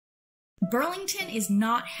Burlington is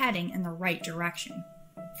not heading in the right direction.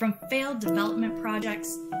 From failed development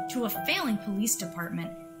projects to a failing police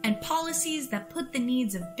department and policies that put the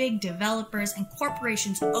needs of big developers and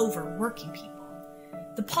corporations over working people.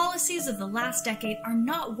 The policies of the last decade are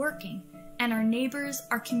not working, and our neighbors,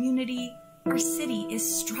 our community, our city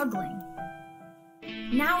is struggling.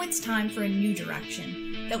 Now it's time for a new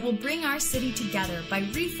direction that will bring our city together by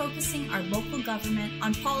refocusing our local government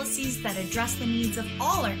on policies that address the needs of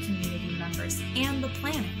all our community members and the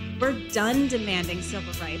planet. We're done demanding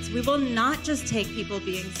civil rights. We will not just take people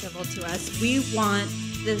being civil to us. We want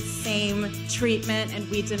the same treatment and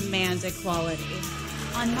we demand equality.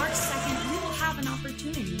 On March 2nd, we will have an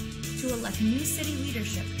opportunity to elect new city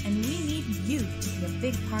leadership, and we need you to be a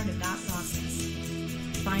big part of that process.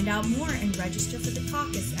 Find out more and register for the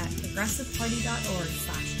caucus at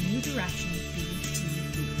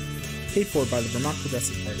progressiveparty.org/newdirectionbtv. Paid for by the Vermont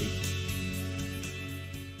Progressive Party.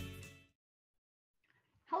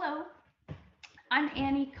 Hello, I'm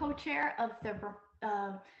Annie, co-chair of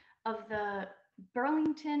the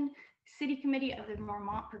Burlington City Committee of the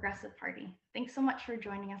Vermont Progressive Party. Thanks so much for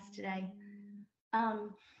joining us today.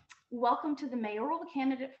 Welcome to the Mayoral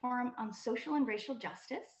Candidate Forum on Social and Racial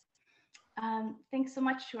Justice. Thanks so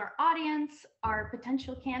much to our audience, our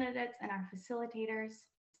potential candidates, and our facilitators.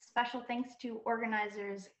 Special thanks to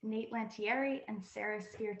organizers Nate Lantieri and Sarah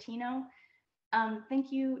Spirtino.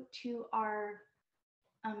 Thank you to our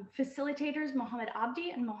facilitators Mohammed Abdi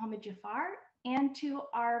and Mohammed Jafar, and to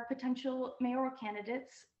our potential mayoral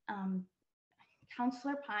candidates,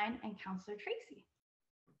 Councillor Pine and Councillor Tracy.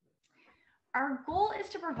 Our goal is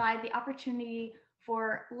to provide the opportunity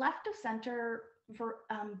for left of center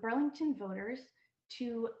Burlington voters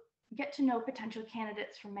to get to know potential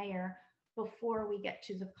candidates for mayor before we get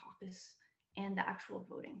to the caucus and the actual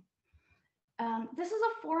voting. This is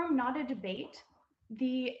a forum, not a debate.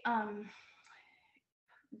 The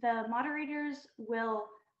moderators will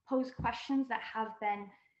pose questions that have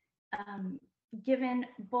been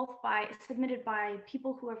submitted by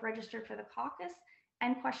people who have registered for the caucus,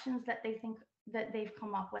 and questions that they think that they've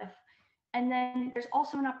come up with. And then there's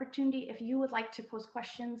also an opportunity, if you would like to pose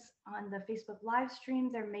questions on the Facebook live stream,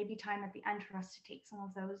 there may be time at the end for us to take some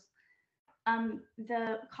of those.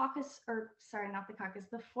 The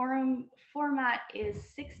forum format is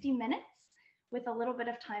 60 minutes with a little bit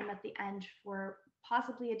of time at the end for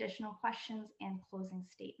possibly additional questions and closing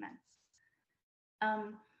statements.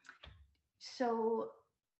 So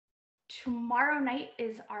tomorrow night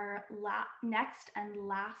is our next and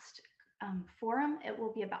last forum. It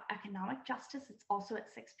will be about economic justice. It's also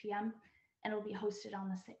at 6 p.m. and it will be hosted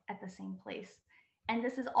at the same place. And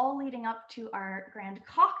this is all leading up to our grand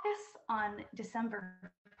caucus on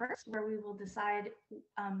December 1st, where we will decide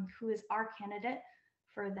who is our candidate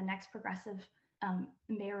for the next progressive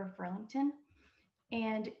mayor of Burlington.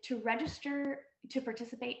 And to register to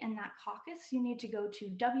participate in that caucus, you need to go to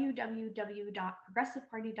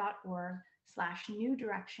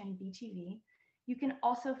www.progressiveparty.org/newdirectionbtv. You can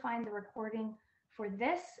also find the recording for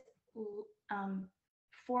this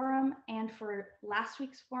forum and for last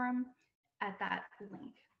week's forum at that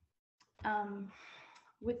link.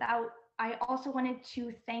 I also wanted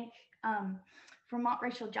to thank Vermont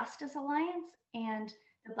Racial Justice Alliance and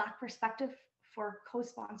the Black Perspective for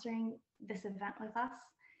co-sponsoring this event with us.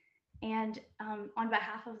 And on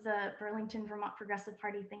behalf of the Burlington Vermont Progressive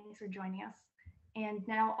Party, thanks for joining us. And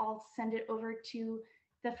now I'll send it over to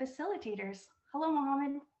the facilitators. Hello,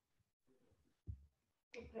 Mohammed.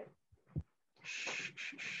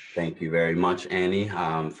 Thank you very much, Annie.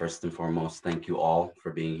 First and foremost, thank you all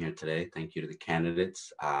for being here today. Thank you to the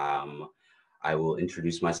candidates. I will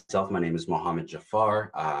introduce myself. My name is Mohammed Jafar.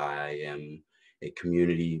 I am a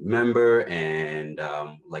community member and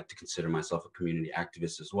like to consider myself a community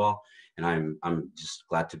activist as well. And I'm just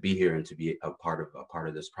glad to be here and to be a part of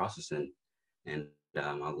this process. And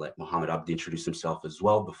I'll let Mohammed Abdi introduce himself as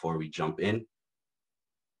well before we jump in.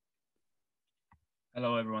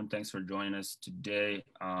 Hello, everyone. Thanks for joining us today.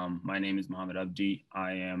 My name is Mohammed Abdi.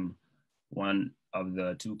 I am one of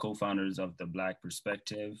the two co-founders of the Black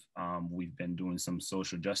Perspective. We've been doing some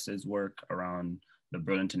social justice work around the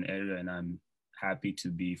Burlington area, and I'm happy to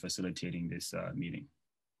be facilitating this meeting.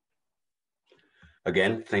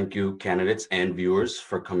 Again, thank you, candidates and viewers,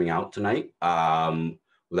 for coming out tonight.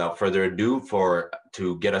 Without further ado,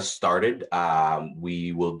 to get us started,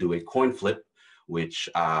 we will do a coin flip, which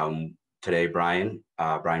today, Brian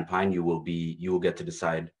Pine, you will get to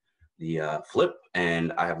decide the flip,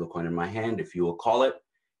 and I have the coin in my hand. If you will call it,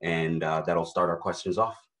 and that'll start our questions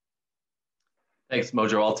off. Thanks,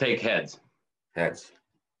 Mojo. I'll take heads. Heads.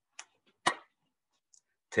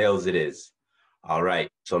 Tails it is. All right,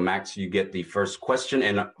 so Max, you get the first question,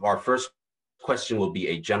 and our first question will be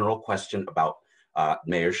a general question about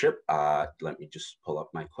mayorship. Let me just pull up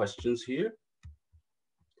my questions here.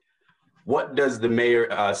 What does the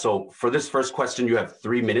mayor, so for this first question, you have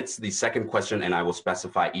 3 minutes. The second question, and I will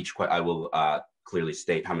specify I will clearly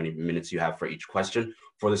state how many minutes you have for each question.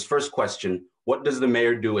 For this first question, what does the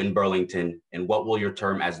mayor do in Burlington, and what will your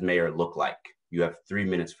term as mayor look like? You have 3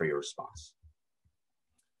 minutes for your response.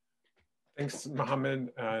 Thanks, Mohammed.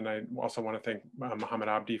 And I also want to thank Mohammed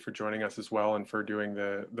Abdi for joining us as well and for doing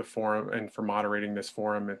the forum and for moderating this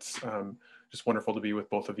forum. It's just wonderful to be with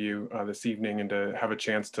both of you this evening and to have a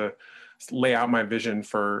chance to lay out my vision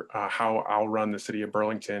for how I'll run the city of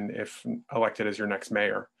Burlington if elected as your next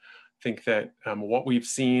mayor. I think that what we've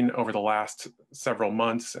seen over the last several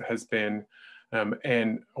months has been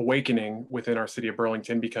an awakening within our city of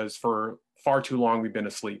Burlington, because for far too long we've been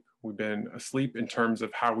asleep. We've been asleep in terms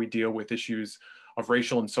of how we deal with issues of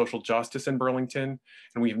racial and social justice in Burlington,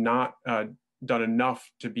 and we have not done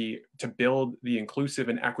enough to build the inclusive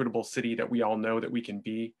and equitable city that we all know that we can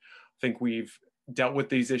be. I think we've dealt with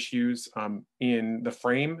these issues in the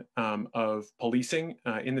frame of policing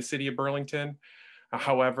in the city of Burlington.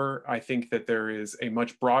 However, I think that there is a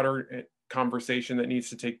much broader conversation that needs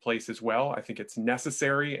to take place as well. I think it's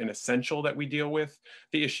necessary and essential that we deal with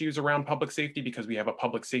the issues around public safety, because we have a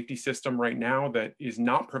public safety system right now that is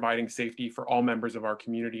not providing safety for all members of our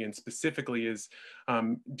community, and specifically is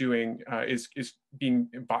being,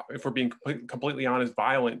 if we're being completely honest,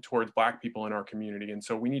 violent towards Black people in our community. And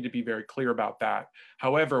so we need to be very clear about that.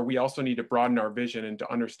 However, we also need to broaden our vision and to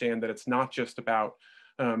understand that it's not just about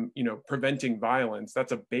preventing violence.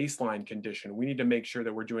 That's a baseline condition. We need to make sure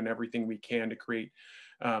that we're doing everything we can to create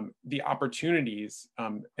the opportunities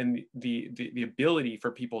and the ability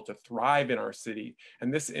for people to thrive in our city.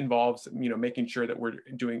 And this involves, making sure that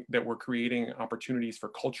we're creating opportunities for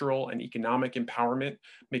cultural and economic empowerment,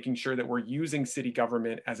 making sure that we're using city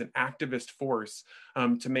government as an activist force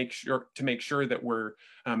to make sure that we're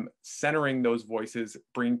centering those voices,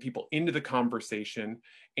 bringing people into the conversation,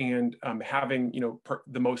 and having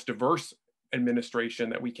the most diverse administration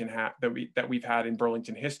that we can have, that we've had in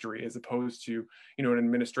Burlington history, as opposed to an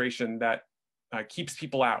administration that keeps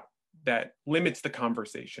people out, that limits the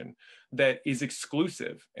conversation, that is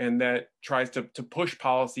exclusive, and that tries to push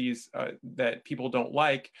policies that people don't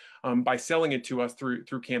like by selling it to us through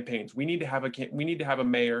campaigns. We need to have a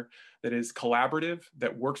mayor that is collaborative,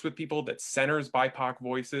 that works with people, that centers BIPOC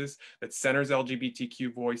voices, that centers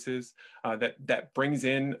LGBTQ voices, that brings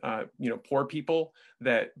in poor people,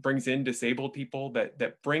 that brings in disabled people,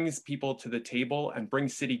 that brings people to the table and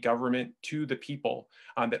brings city government to the people,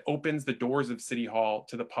 that opens the doors of City Hall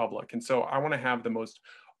to the public. And so I want to have the most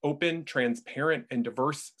open, transparent, and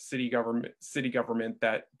diverse city government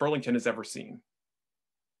that Burlington has ever seen.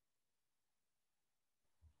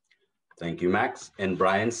 Thank you, Max. And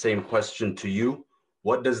Brian, same question to you.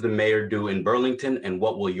 What does the mayor do in Burlington, and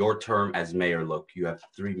what will your term as mayor look? You have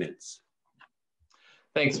 3 minutes.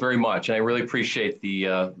 Thanks very much. I really appreciate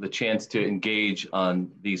the chance to engage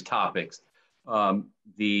on these topics.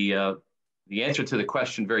 The answer to the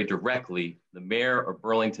question very directly, the mayor of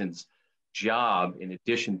Burlington's job, in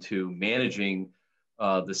addition to managing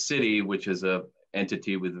the city, which is an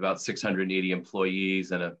entity with about 680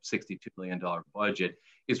 employees and a $62 million budget,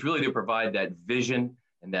 is really to provide that vision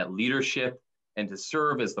and that leadership, and to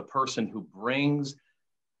serve as the person who brings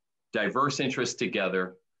diverse interests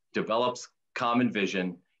together, develops common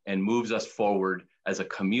vision, and moves us forward as a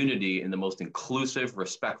community in the most inclusive,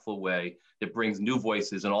 respectful way that brings new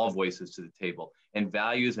voices and all voices to the table, and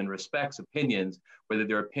values and respects opinions, whether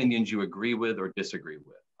they're opinions you agree with or disagree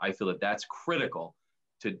with. I feel that that's critical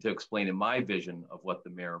to explain in my vision of what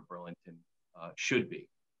the mayor of Burlington should be.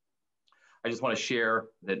 I just want to share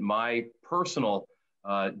that my personal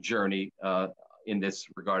journey in this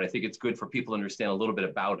regard, I think it's good for people to understand a little bit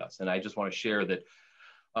about us. And I just want to share that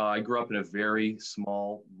I grew up in a very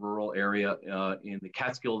small rural area in the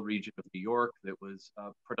Catskill region of New York that was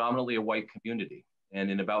predominantly a white community. And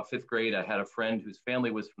in about 5th grade, I had a friend whose family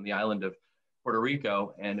was from the island of Puerto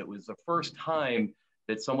Rico. And it was the first time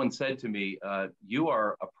that someone said to me, you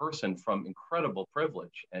are a person from incredible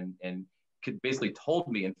privilege, and basically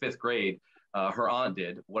told me in 5th grade, her aunt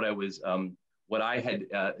did, what I had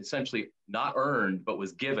essentially not earned, but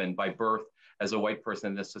was given by birth as a white person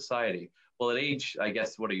in this society. Well, at age, I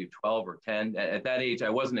guess, 12 or 10? At that age, I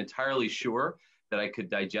wasn't entirely sure that I could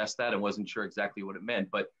digest that. I wasn't sure exactly what it meant.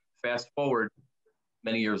 But fast forward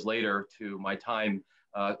many years later to my time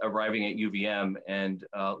arriving at UVM and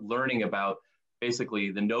learning about basically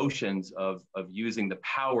the notions of using the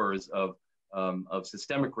powers of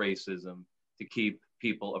systemic racism to keep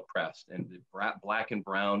people oppressed. And the Black and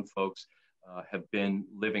brown folks have been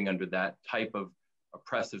living under that type of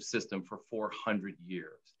oppressive system for 400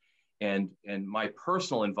 years. And my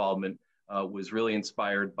personal involvement was really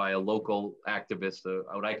inspired by a local activist,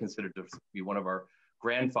 what I consider to be one of our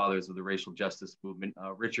grandfathers of the racial justice movement,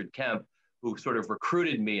 Richard Kemp, who sort of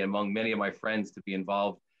recruited me among many of my friends to be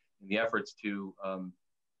involved in the efforts to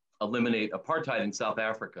eliminate apartheid in South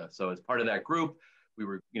Africa. So as part of that group,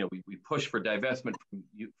 we pushed for divestment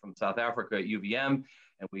from South Africa at UVM,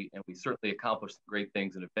 and we certainly accomplished great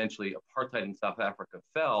things. And eventually, apartheid in South Africa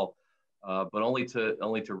fell, but only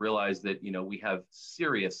to realize that we have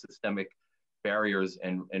serious systemic barriers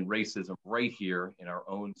and racism right here in our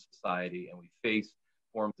own society, and we face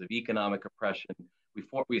forms of economic oppression.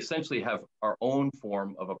 We essentially have our own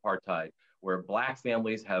form of apartheid, where Black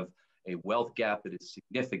families have a wealth gap that is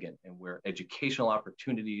significant, and where educational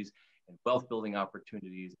opportunities and wealth building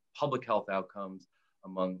opportunities, public health outcomes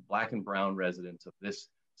among Black and brown residents of this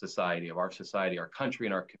society, of our society, our country,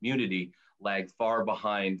 and our community lag far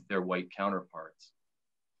behind their white counterparts.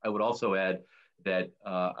 I would also add that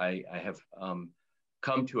I have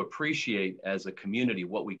come to appreciate as a community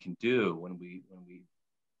what we can do when we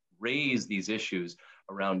raise these issues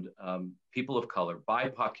around people of color,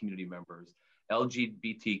 BIPOC community members,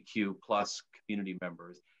 LGBTQ plus community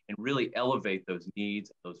members, and really elevate those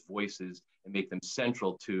needs, those voices, and make them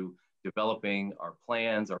central to developing our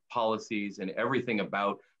plans, our policies, and everything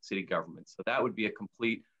about city government. So that would be a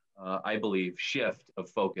complete, I believe, shift of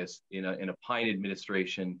focus in a Pine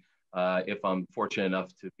administration if I'm fortunate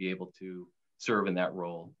enough to be able to serve in that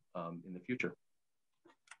role in the future.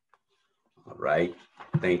 All right.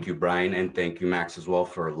 Thank you, Brian, and thank you, Max, as well,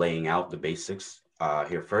 for laying out the basics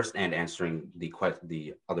here first and answering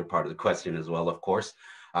the other part of the question as well, of course.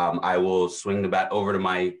 I will swing the bat over to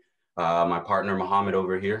my partner, Mohammed,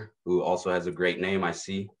 over here, who also has a great name, I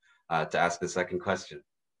see, to ask the second question.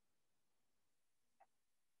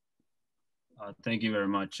 Thank you very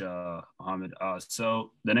much, Mohammed.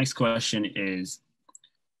 So the next question is,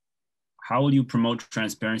 how will you promote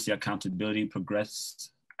transparency, accountability, progress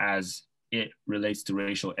as it relates to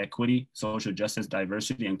racial equity, social justice,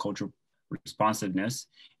 diversity, and cultural responsiveness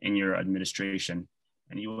in your administration?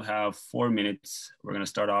 And you will have 4 minutes. We're going to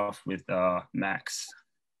start off with Max.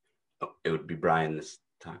 Oh, it would be Brian this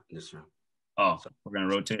round. Oh, so we're going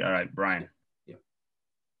to rotate. All right, Brian. Yeah.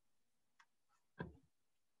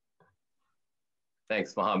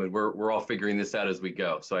 Thanks, Mohammed. We're all figuring this out as we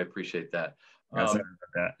go, so I appreciate that.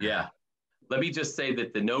 Yeah. Let me just say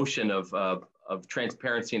that the notion of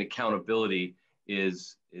transparency and accountability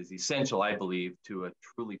is essential, I believe, to a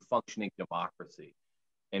truly functioning democracy.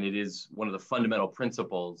 And it is one of the fundamental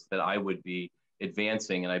principles that I would be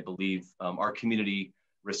advancing, and I believe our community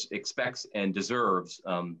expects and deserves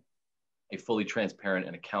a fully transparent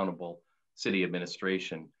and accountable city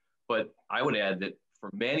administration. But I would add that for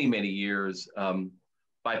many, many years,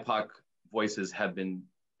 BIPOC voices have been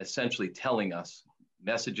essentially telling us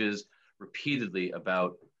messages repeatedly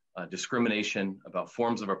about discrimination, about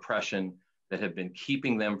forms of oppression that have been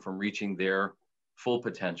keeping them from reaching their full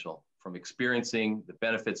potential, from experiencing the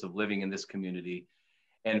benefits of living in this community,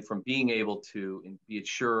 and from being able to be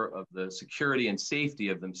assured of the security and safety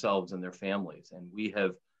of themselves and their families. And we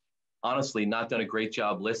have honestly not done a great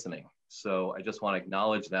job listening. So I just want to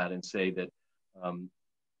acknowledge that and say that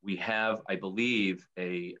we have, I believe,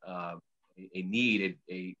 a need,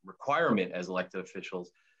 a requirement as elected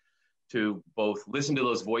officials to both listen to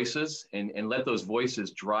those voices and let those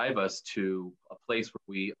voices drive us to a place where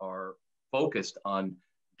we are focused on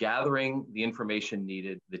gathering the information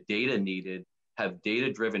needed, the data needed, have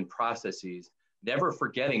data-driven processes, never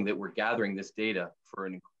forgetting that we're gathering this data for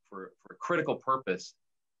a critical purpose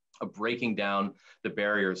of breaking down the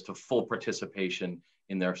barriers to full participation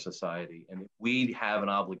in their society. And we have an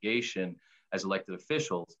obligation as elected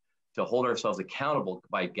officials to hold ourselves accountable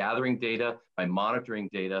by gathering data, by monitoring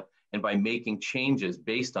data, and by making changes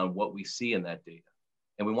based on what we see in that data.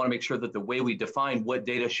 And we want to make sure that the way we define what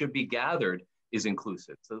data should be gathered is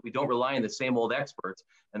inclusive, so that we don't rely on the same old experts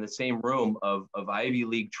and the same room of Ivy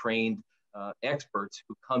League trained experts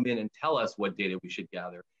who come in and tell us what data we should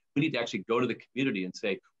gather. We need to actually go to the community and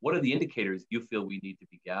say, what are the indicators you feel we need to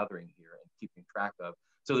be gathering here and keeping track of,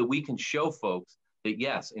 so that we can show folks that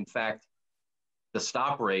yes, in fact, the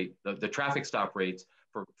stop rate, the traffic stop rates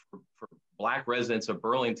for Black residents of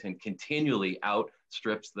Burlington continually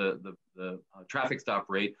outstrips the traffic stop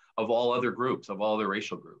rate of all other groups, of all other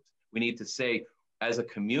racial groups. We need to say as a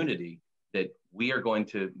community that we are going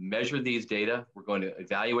to measure these data, we're going to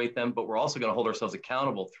evaluate them, but we're also going to hold ourselves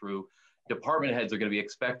accountable through department heads are going to be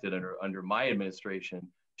expected under my administration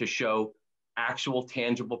to show actual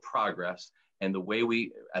tangible progress, and the way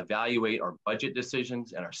we evaluate our budget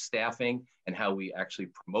decisions and our staffing and how we actually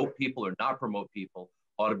promote people or not promote people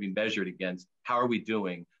ought to be measured against how are we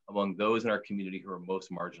doing among those in our community who are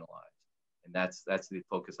most marginalized. And that's the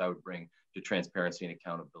focus I would bring to transparency and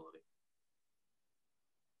accountability.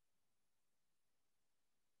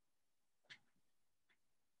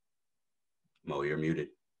 Mo, you're muted.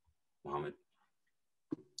 Mohammed.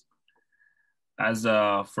 As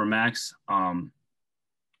for Max,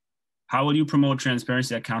 how will you promote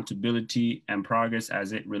transparency, accountability, and progress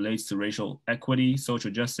as it relates to racial equity,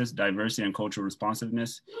 social justice, diversity, and cultural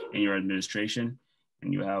responsiveness in your administration?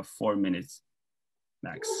 And you have 4 minutes,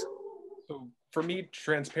 Max. So for me,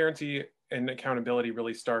 transparency and accountability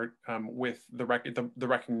really start with the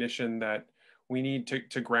recognition that we need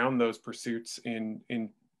to ground those pursuits in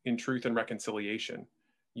truth and reconciliation.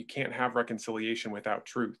 You can't have reconciliation without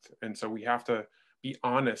truth. And so we have to be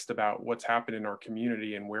honest about what's happened in our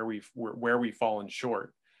community and where we've fallen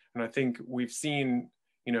short. And I think we've seen,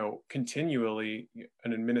 continually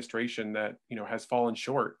an administration that, has fallen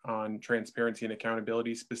short on transparency and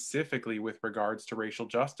accountability, specifically with regards to racial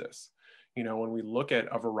justice. When we look at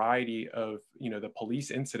a variety of, the police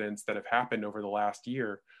incidents that have happened over the last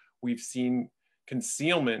year, we've seen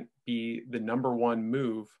concealment be the #1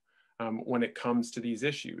 move when it comes to these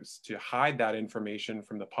issues, to hide that information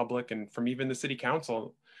from the public and from even the city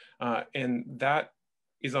council. And that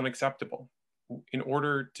is unacceptable. In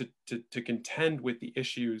order to contend with the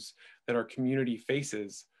issues that our community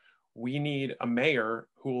faces, we need a mayor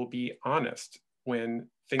who will be honest when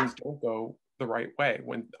things don't go the right way,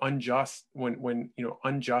 when unjust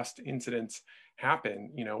incidents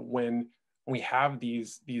happen, when we have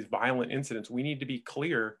these violent incidents. We need to be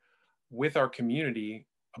clear with our community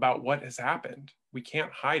about what has happened. We can't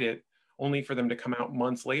hide it only for them to come out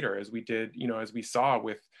months later, as we did, as we saw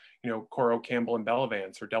with, Coro, Campbell, and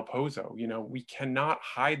Bellavance, or Del Pozo. We cannot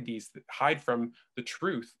hide from the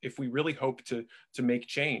truth if we really hope to make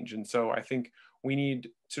change. And so I think we need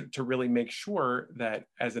to really make sure that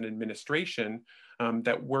as an administration,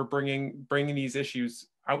 that we're bringing these issues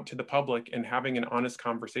out to the public and having an honest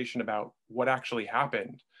conversation about what actually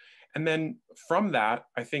happened. And then from that,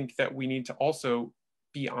 I think that we need to also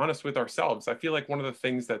be honest with ourselves. I feel like one of the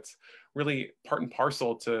things that's really part and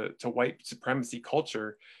parcel to white supremacy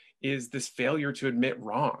culture is this failure to admit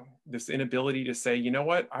wrong, this inability to say, you know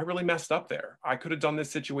what, I really messed up there. I could have done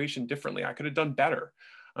this situation differently. I could have done better.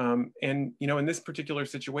 And, in this particular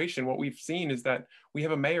situation, what we've seen is that we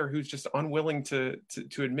have a mayor who's just unwilling to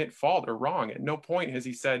admit fault or wrong. At no point has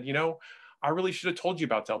he said, I really should have told you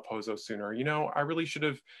about Del Pozo sooner. I really should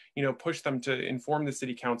have, pushed them to inform the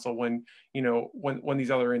city council when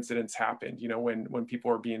these other incidents happened, when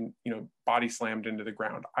people are being, body slammed into the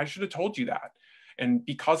ground. I should have told you that. And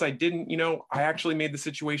because I didn't, I actually made the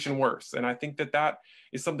situation worse. And I think that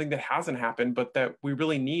is something that hasn't happened, but that we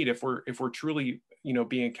really need if we're truly,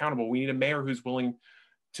 being accountable. We need a mayor who's willing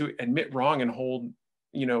to admit wrong and hold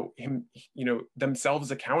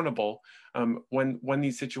themselves accountable when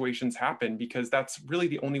these situations happen, because that's really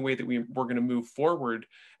the only way that we're going to move forward.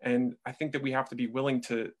 And I think that we have to be willing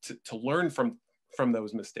to learn from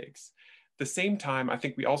those mistakes. At the same time, I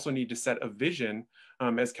think we also need to set a vision.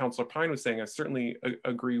 As Councilor Pine was saying, I certainly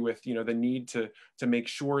agree with the need to make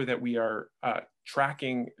sure that we are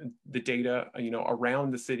tracking the data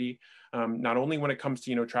around the city, not only when it comes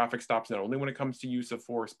to traffic stops, not only when it comes to use of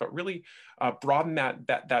force, but really broaden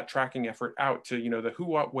that tracking effort out to the who,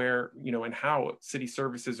 what, where, and how city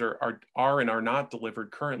services are and are not delivered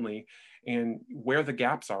currently, and where the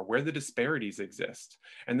gaps are, where the disparities exist,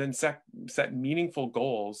 and then set meaningful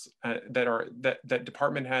goals that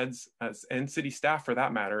department heads and city staff, for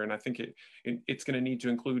that matter. And I think it's going to need to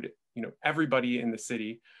include everybody in the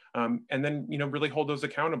city, and then really hold those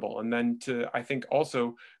accountable, and then to, I think,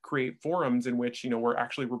 also create forums in which we're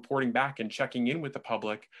actually reporting back and checking in with the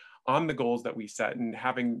public on the goals that we set, and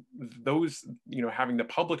having those, having the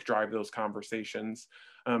public drive those conversations,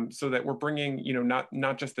 so that we're bringing,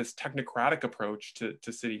 not just this technocratic approach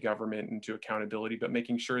to city government and to accountability, but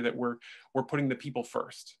making sure that we're putting the people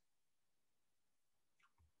first.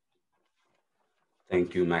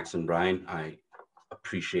 Thank you, Max and Brian. I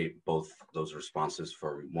appreciate both those responses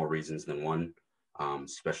for more reasons than one,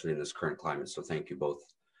 especially in this current climate. So thank you both.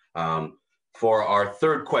 For our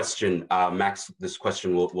third question, Max, this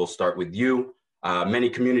question will start with you. Many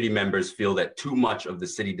community members feel that too much of the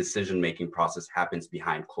city decision-making process happens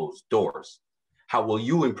behind closed doors. How will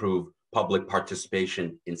you improve public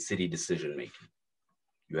participation in city decision-making?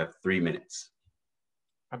 You have 3 minutes.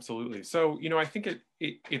 Absolutely. So, I think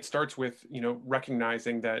it starts with,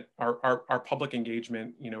 recognizing that our public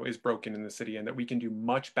engagement, is broken in the city, and that we can do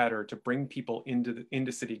much better to bring people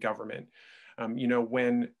into city government. And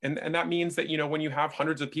that means that, when you have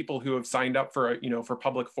hundreds of people who have signed up for, for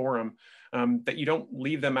public forum, that you don't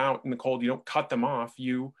leave them out in the cold, you don't cut them off,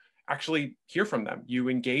 you actually hear from them, you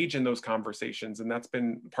engage in those conversations. And that's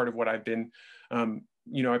been part of what I've been,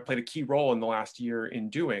 I played a key role in the last year in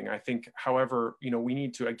doing. I think, however, we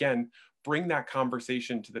need to, again, bring that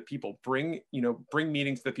conversation to the people, bring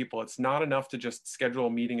meetings to the people. It's not enough to just schedule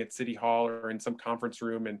a meeting at City Hall or in some conference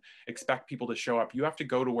room and expect people to show up. You have to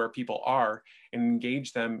go to where people are and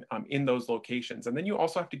engage them in those locations. And then you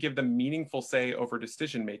also have to give them meaningful say over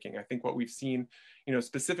decision making. I think what we've seen,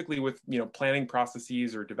 specifically with, planning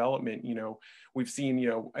processes or development, we've seen,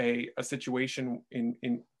 a situation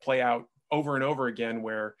in play out over and over again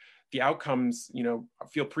where the outcomes,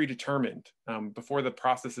 feel predetermined before the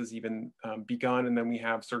process has even begun. And then we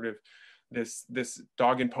have sort of this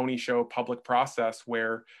dog and pony show public process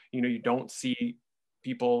where, you don't see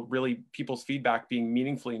people's feedback being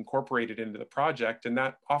meaningfully incorporated into the project. And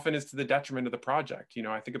that often is to the detriment of the project.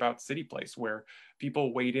 I think about City Place, where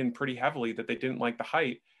people weighed in pretty heavily that they didn't like the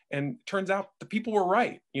height. And turns out the people were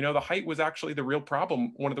right. The height was actually the real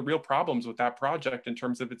problem, one of the real problems with that project in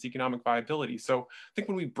terms of its economic viability. So I think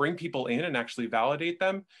when we bring people in and actually validate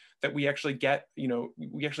them, that we actually get,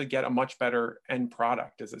 a much better end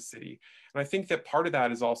product as a city. And I think that part of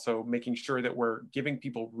that is also making sure that we're giving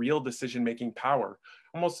people real decision-making power,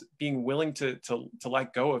 almost being willing to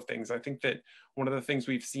let go of things. I think that one of the things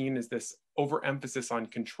we've seen is this overemphasis on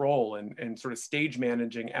control and sort of stage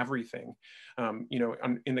managing everything,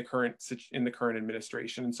 in the current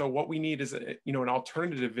administration. And so what we need is an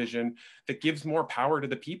alternative vision that gives more power to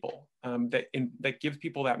the people, that gives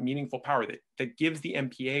people that meaningful power, that gives the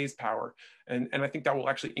MPAs power, and I think that will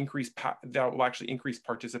actually increase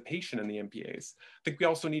participation in the MPAs. I think we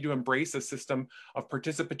also need to embrace a system of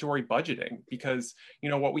participatory budgeting, because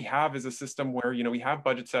what we have is a system where we have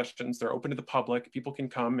budget sessions, they're open to the public, people can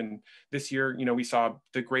come, and this year we saw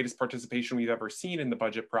the greatest participation we've ever seen in the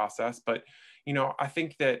budget process. But I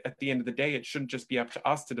think that at the end of the day, it shouldn't just be up to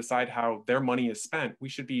us to decide how their money is spent. We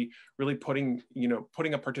should be really putting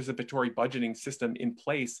a participatory budgeting system in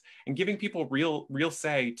place and giving people real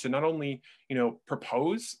say to not only,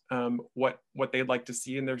 propose what they'd like to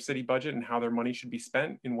see in their city budget and how their money should be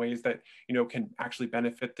spent in ways that, can actually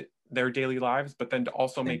benefit their daily lives, but then to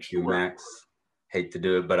also make sure. Thank you, Max. Hate to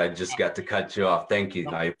do it, but I just got to cut you off. Thank you.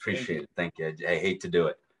 I appreciate it. Thank you. I hate to do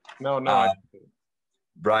it. No.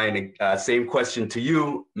 Brian, same question to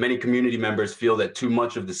you. Many community members feel that too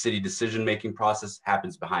much of the city decision-making process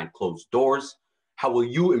happens behind closed doors. How will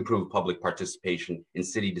you improve public participation in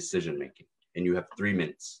city decision-making? And you have 3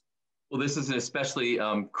 minutes. Well, this is an especially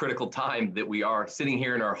critical time that we are sitting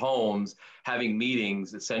here in our homes, having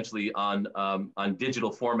meetings essentially on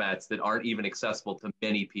digital formats that aren't even accessible to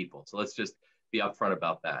many people. So let's just be upfront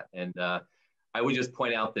about that. And I would just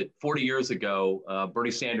point out that 40 years ago, Bernie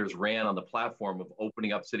Sanders ran on the platform of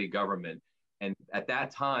opening up city government. And at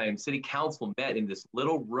that time, city council met in this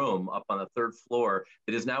little room up on the 3rd floor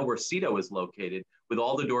that is now where CETO is located, with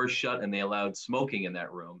all the doors shut, and they allowed smoking in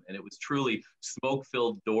that room. And it was truly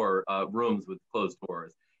smoke-filled rooms with closed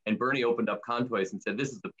doors. And Bernie opened up Contois and said,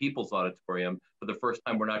 this is the People's Auditorium. For the first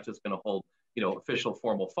time, we're not just going to hold official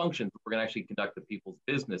formal functions, but we're going to actually conduct the people's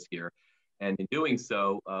business here. And in doing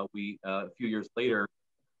so, we, a few years later,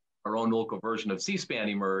 our own local version of C-SPAN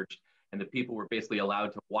emerged, and the people were basically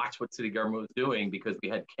allowed to watch what city government was doing because we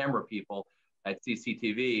had camera people at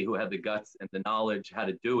CCTV who had the guts and the knowledge how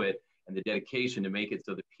to do it and the dedication to make it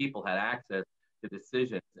so that people had access to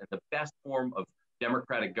decisions. And the best form of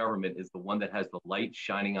democratic government is the one that has the light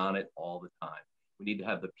shining on it all the time. We need to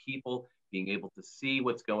have the people being able to see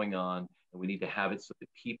what's going on, and we need to have it so that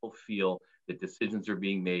people feel that decisions are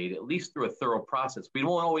being made, at least through a thorough process. We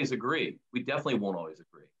won't always agree. We definitely won't always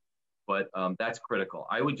agree, but that's critical.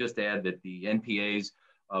 I would just add that the NPAs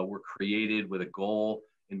were created with a goal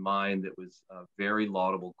in mind that was a very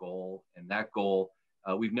laudable goal, and that goal,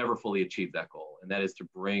 we've never fully achieved that goal, and that is to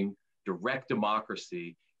bring direct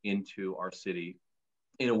democracy into our city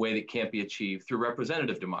in a way that can't be achieved through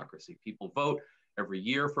representative democracy. People vote every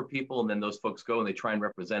year for people, and then those folks go and they try and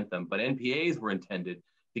represent them. But NPAs were intended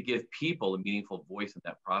to give people a meaningful voice in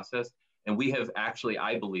that process. And we have actually,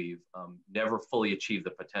 I believe, never fully achieved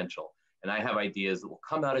the potential. And I have ideas that will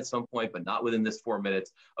come out at some point, but not within this 4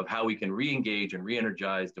 minutes, of how we can re-engage and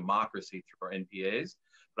re-energize democracy through our NPAs.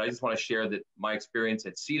 But I just want to share that my experience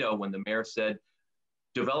at CETO, when the mayor said,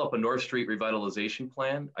 develop a North Street revitalization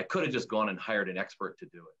plan, I could have just gone and hired an expert to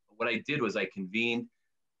do it. But what I did was I convened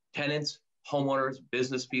tenants, homeowners,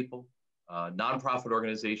 business people, nonprofit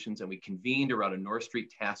organizations, and we convened around a North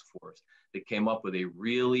Street task force that came up with a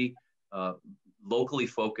really locally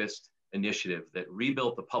focused initiative that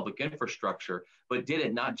rebuilt the public infrastructure, but did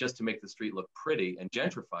it not just to make the street look pretty and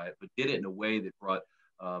gentrify it, but did it in a way that brought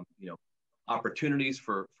opportunities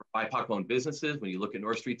for BIPOC-owned businesses. When you look at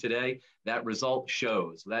North Street today, that result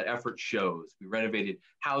shows, that effort shows. We renovated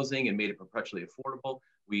housing and made it perpetually affordable.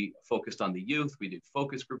 We focused on the youth. We did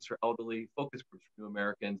focus groups for elderly, focus groups for new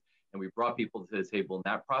Americans, and we brought people to the table in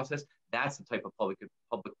that process. That's the type of public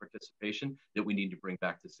participation that we need to bring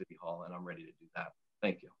back to City Hall, and I'm ready to do that.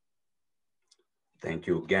 Thank you. Thank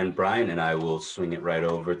you again, Brian, and I will swing it right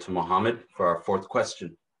over to Mohammed for our fourth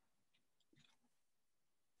question.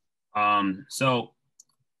 So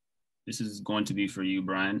this is going to be for you,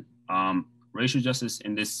 Brian. Racial justice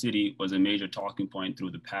in this city was a major talking point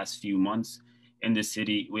through the past few months. In this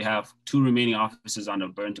city, we have 2 remaining officers on the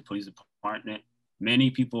Burlington Police Department.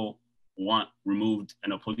 Many people want removed,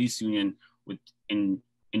 and a police union with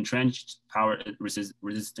entrenched power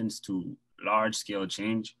resistance to large-scale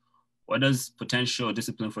change. What does potential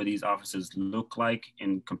discipline for these officers look like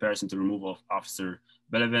in comparison to removal of Officer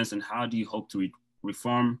Belevance, and how do you hope to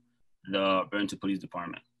reform the Burlington Police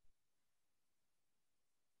Department?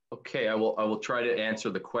 Okay, I will try to answer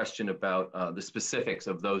the question about the specifics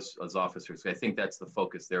of those officers. I think that's the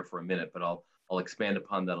focus there for a minute, but I'll expand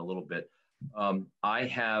upon that a little bit. I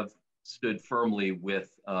have stood firmly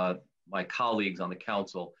with my colleagues on the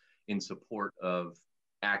council in support of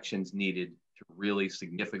actions needed to really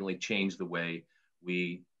significantly change the way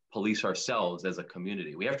we police ourselves as a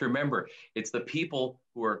community. We have to remember, it's the people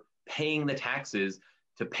who are paying the taxes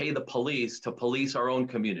to pay the police to police our own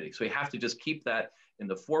community. So we have to just keep that in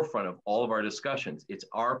the forefront of all of our discussions. It's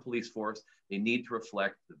our police force. They need to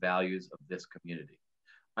reflect the values of this community.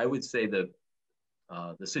 I would say that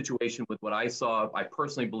the situation with what I saw, I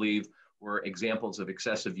personally believe were examples of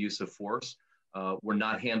excessive use of force, were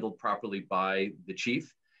not handled properly by the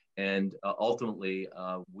chief. And ultimately,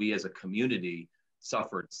 we as a community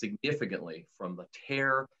suffered significantly from the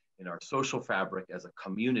tear in our social fabric as a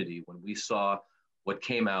community when we saw what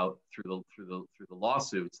came out through the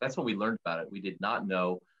lawsuits. That's when we learned about it. We did not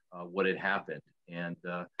know what had happened. And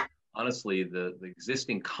honestly, the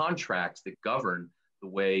existing contracts that govern the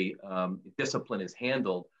way discipline is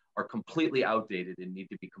handled are completely outdated and need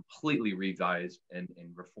to be completely revised and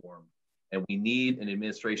reformed. And we need an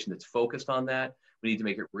administration that's focused on that. We need to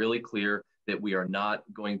make it really clear that we are not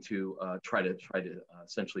going to try to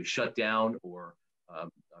essentially shut down or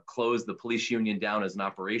close the police union down as an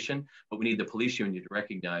operation, but we need the police union to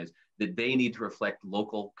recognize that they need to reflect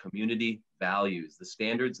local community values. The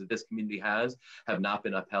standards that this community has have not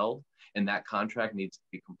been upheld, and that contract needs to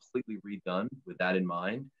be completely redone with that in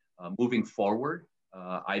mind. Moving forward,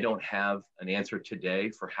 I don't have an answer today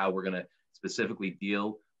for how we're going to specifically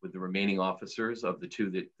deal with the remaining officers of the 2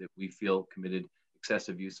 that we feel committed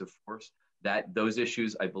excessive use of force. Those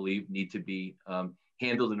issues, I believe, need to be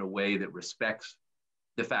handled in a way that respects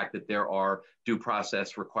the fact that there are due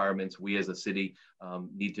process requirements. We as a city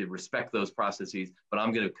need to respect those processes, but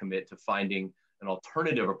I'm going to commit to finding an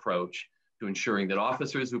alternative approach to ensuring that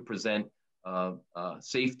officers who present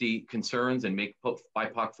safety concerns and make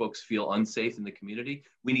BIPOC folks feel unsafe in the community,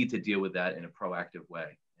 we need to deal with that in a proactive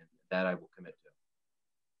way, and that I will commit to.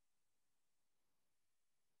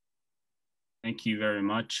 Thank you very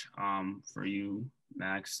much for you,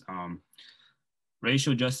 Max.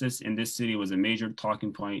 Racial justice in this city was a major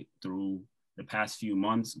talking point through the past few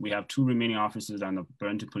months. We have 2 remaining officers on the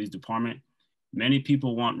Burlington Police Department. Many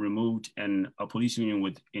people want removed and a police union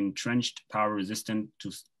with entrenched power resistant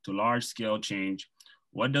to large-scale change.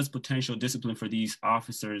 What does potential discipline for these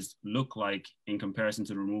officers look like in comparison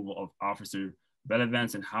to the removal of Officer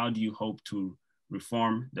Belevance, and how do you hope to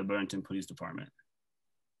reform the Burlington Police Department?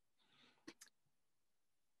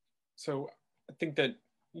 So I think that,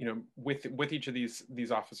 with each of these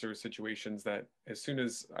officers' situations, that as soon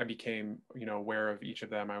as I became, aware of each of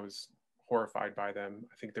them, I was horrified by them.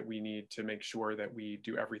 I think that we need to make sure that we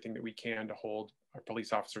do everything that we can to hold our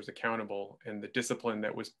police officers accountable, and the discipline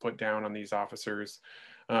that was put down on these officers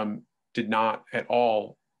did not at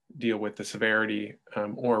all deal with the severity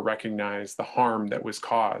or recognize the harm that was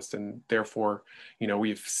caused. And therefore,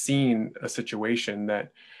 we've seen a situation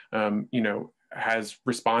that, has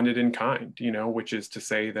responded in kind, which is to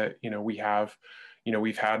say that, and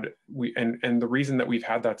the reason that we've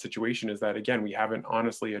had that situation is that, again, we haven't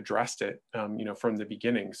honestly addressed it, from the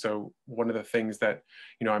beginning. So one of the things that,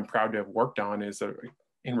 I'm proud to have worked on is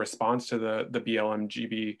in response to the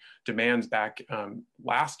BLMGB demands back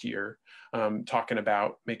last year, talking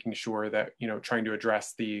about making sure that, trying to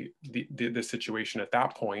address the situation at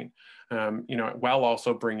that point, while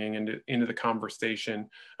also bringing into the conversation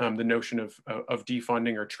the notion of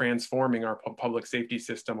defunding or transforming our public safety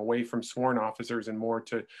system away from sworn officers and more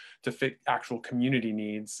to fit actual community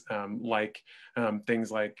needs, like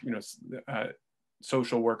things like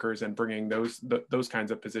social workers, and bringing those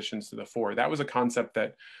kinds of positions to the fore. That was a concept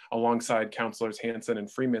that, alongside Councilors Hansen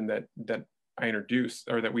and Freeman, that I introduced,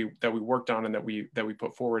 or that we worked on, and that we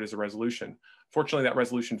put forward as a resolution. Fortunately, that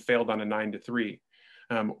resolution failed on a 9-3.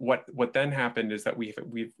 What then happened is that we've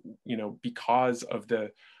because of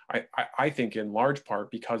I think in large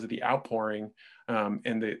part because of the outpouring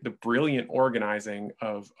and the brilliant organizing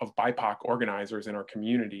of BIPOC organizers in our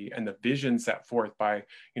community, and the vision set forth by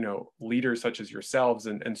leaders such as yourselves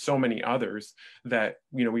and so many others, that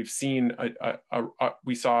we've seen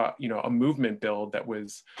we saw a movement build that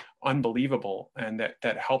was unbelievable, and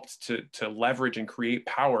that helped to leverage and create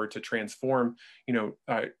power to transform,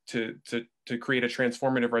 to create a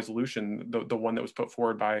transformative resolution, the one that was put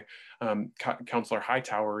forward by Councilor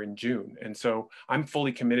Hightower in June. And so I'm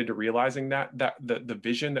fully committed to realizing that the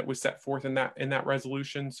vision that was set forth in that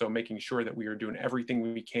resolution. So making sure that we are doing everything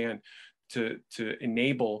we can to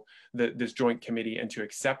enable this joint committee, and to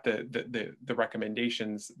accept the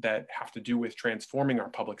recommendations that have to do with transforming our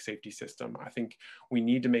public safety system. I think we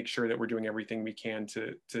need to make sure that we're doing everything we can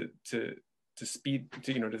to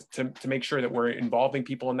make sure that we're involving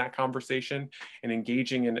people in that conversation, and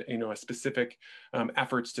engaging in a specific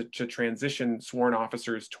efforts to transition sworn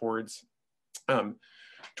officers towards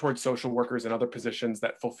social workers and other positions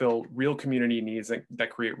that fulfill real community needs, that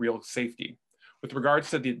create real safety. With regards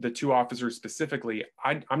to the two officers specifically,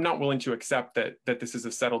 I'm not willing to accept that this is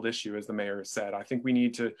a settled issue, as the mayor has said. I think we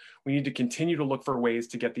need to continue to look for ways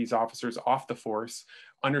to get these officers off the force,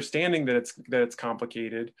 understanding that it's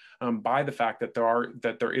complicated by the fact that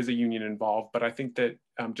there is a union involved. But I think that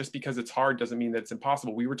just because it's hard doesn't mean that it's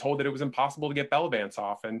impossible. We were told that it was impossible to get Bellavance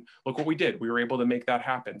off, and look what we did. We were able to make that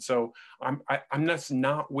happen. So I'm just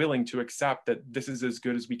not willing to accept that this is as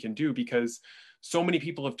good as we can do, because so many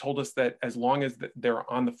people have told us that as long as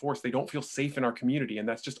they're on the force, they don't feel safe in our community, and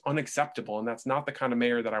that's just unacceptable. And that's not the kind of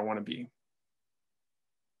mayor that I want to be.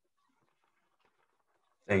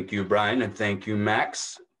 Thank you, Brian, and thank you,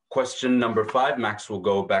 Max. Question number 5, Max, will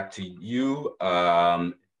go back to you.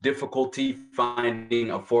 Difficulty finding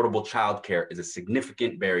affordable childcare is a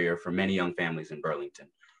significant barrier for many young families in Burlington.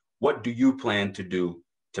 What do you plan to do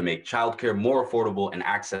to make childcare more affordable and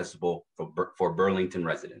accessible for Burlington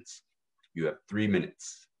residents? You have 3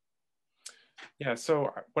 minutes. Yeah,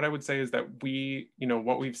 so what I would say is that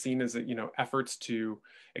what we've seen is that, efforts to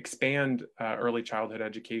expand early childhood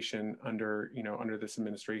education under this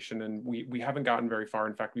administration, and we haven't gotten very far.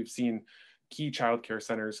 In fact, we've seen key childcare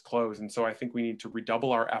centers close. And so I think we need to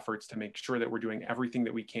redouble our efforts to make sure that we're doing everything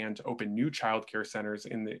that we can to open new childcare centers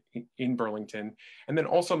in Burlington, and then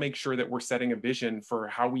also make sure that we're setting a vision for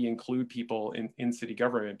how we include people in city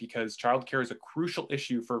government, because childcare is a crucial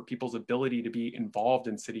issue for people's ability to be involved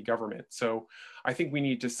in city government. So I think we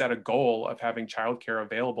need to set a goal of having childcare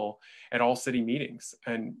available at all city meetings,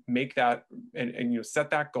 and make that and set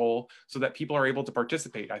that goal so that people are able to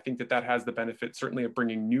participate. I think that has the benefit certainly of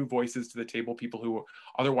bringing new voices to the table, people who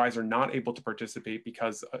otherwise are not able to participate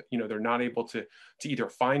because they're not able to either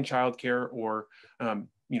find childcare or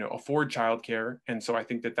afford childcare. And so I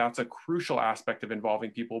think that's a crucial aspect of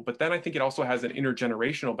involving people. But then I think it also has an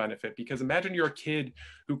intergenerational benefit, because imagine you're a kid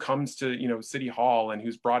who comes to City Hall and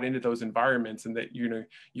who's brought into those environments, and that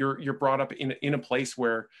you're brought up in a place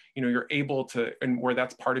where you're able to, and where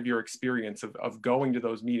that's part of your experience of going to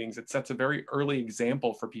those meetings. It sets a very early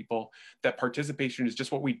example for people that participation is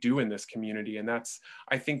just what we do in this community, and that's,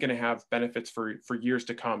 I think, going to have benefits for years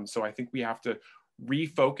to come. So I think we have to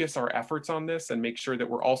refocus our efforts on this and make sure that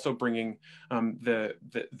we're also bringing the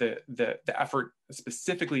effort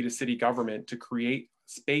specifically to city government to create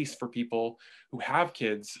space for people who have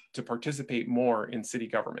kids to participate more in city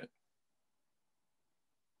government.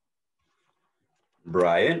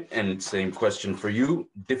 Brian, and same question for you.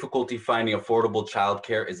 Difficulty finding affordable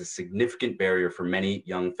childcare is a significant barrier for many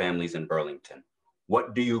young families in Burlington.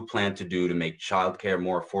 What do you plan to do to make childcare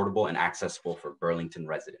more affordable and accessible for Burlington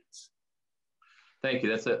residents? Thank you.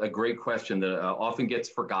 That's a great question that often gets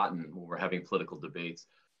forgotten when we're having political debates.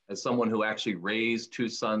 As someone who actually raised 2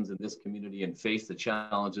 sons in this community and faced the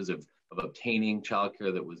challenges of obtaining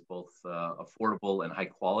childcare that was both affordable and high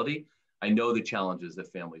quality, I know the challenges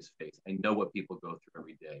that families face. I know what people go through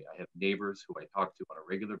every day. I have neighbors who I talk to on a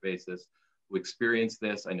regular basis who experience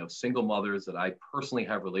this. I know single mothers that I personally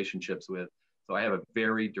have relationships with. So I have a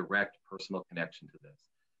very direct personal connection to this.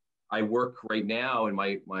 I work right now in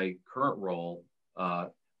my current role,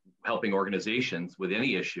 helping organizations with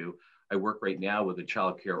any issue. I work right now with a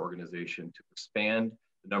child care organization to expand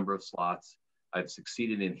the number of slots. I've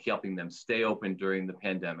succeeded in helping them stay open during the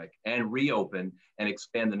pandemic and reopen and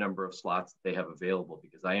expand the number of slots that they have available,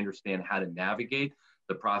 because I understand how to navigate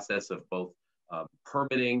the process of both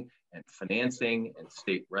permitting and financing and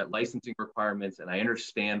state licensing requirements. And I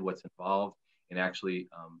understand what's involved in actually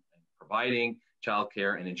providing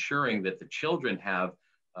childcare and ensuring that the children have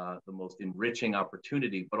the most enriching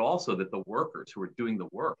opportunity, but also that the workers who are doing the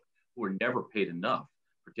work, who are never paid enough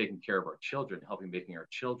for taking care of our children, making our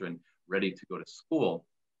children ready to go to school.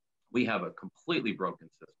 We have a completely broken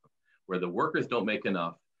system where the workers don't make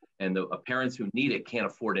enough and the parents who need it can't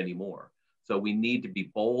afford anymore. So we need to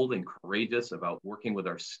be bold and courageous about working with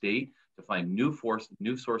our state to find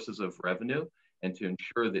new sources of revenue and to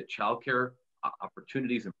ensure that childcare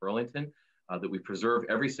opportunities in Burlington, that we preserve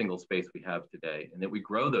every single space we have today and that we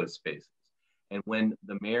grow those spaces. And when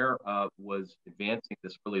the mayor was advancing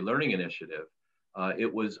this early learning initiative, I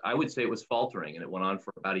would say it was faltering, and it went on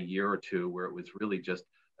for about a year or two where it was really just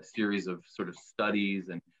a series of sort of studies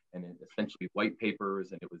and essentially white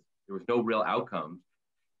papers, and there was no real outcomes.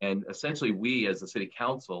 And essentially we as the city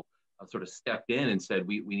council sort of stepped in and said,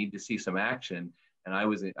 we need to see some action. And I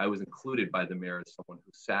was included by the mayor as someone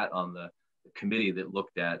who sat on the committee that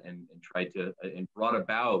looked at and tried to and brought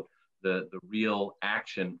about the real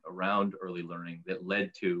action around early learning that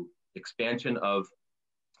led to expansion of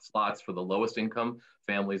slots for the lowest income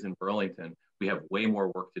families in Burlington. We have way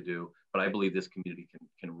more work to do, but I believe this community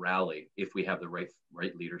can rally if we have the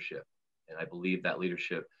right leadership. And I believe that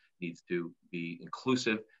leadership needs to be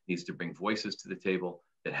inclusive, needs to bring voices to the table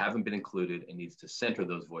that haven't been included, and needs to center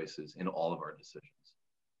those voices in all of our decisions.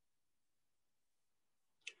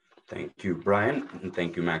 Thank you, Brian, and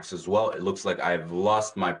thank you, Max, as well. It looks like I've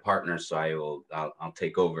lost my partner, so I'll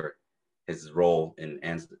take over his role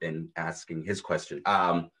in asking his question.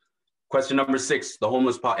 Question number 6, the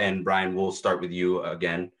homeless and Brian, we'll start with you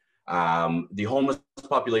again. The homeless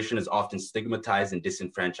population is often stigmatized and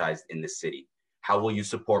disenfranchised in the city. How will you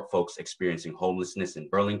support folks experiencing homelessness in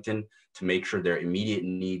Burlington to make sure their immediate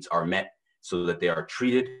needs are met so that they are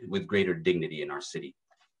treated with greater dignity in our city?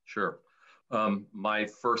 Sure. My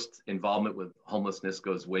first involvement with homelessness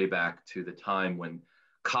goes way back to the time when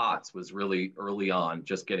COTS was really early on,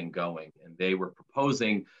 just getting going. And they were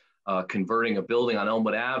proposing converting a building on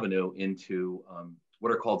Elmwood Avenue into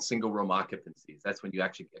what are called single room occupancies. That's when you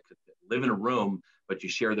actually get to live in a room, but you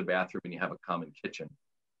share the bathroom and you have a common kitchen.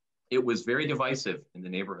 It was very divisive in the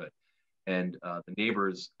neighborhood. And the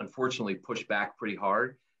neighbors unfortunately pushed back pretty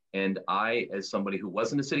hard. And I, as somebody who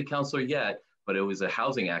wasn't a city councilor yet, but it was a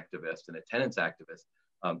housing activist and a tenants activist,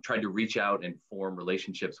 tried to reach out and form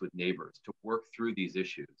relationships with neighbors to work through these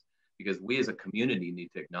issues. Because we as a community need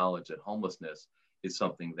to acknowledge that homelessness is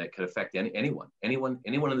something that could affect anyone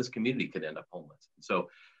in this community could end up homeless. So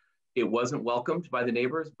it wasn't welcomed by the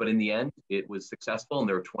neighbors, but in the end, it was successful. And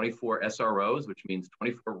there were 24 SROs, which means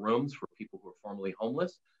 24 rooms for people who are formerly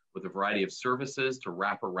homeless, with a variety of services to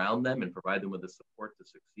wrap around them and provide them with the support to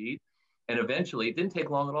succeed. And eventually, it didn't take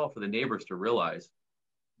long at all for the neighbors to realize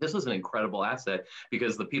this was an incredible asset,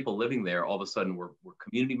 because the people living there all of a sudden were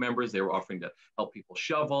community members. They were offering to help people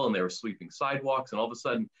shovel, and they were sweeping sidewalks. And all of a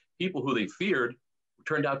sudden, people who they feared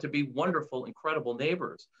turned out to be wonderful, incredible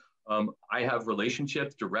neighbors. I have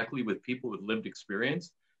relationships directly with people with lived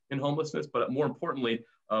experience in homelessness, but more importantly,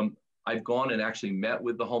 I've gone and actually met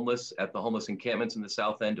with the homeless at the homeless encampments in the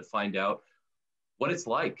South End to find out what it's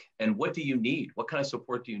like and what do you need? What kind of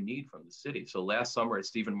support do you need from the city? So last summer at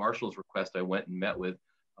Stephen Marshall's request, I went and met with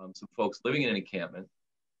some folks living in an encampment,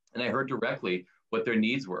 and I heard directly what their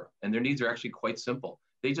needs were. And their needs are actually quite simple.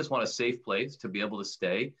 They just want a safe place to be able to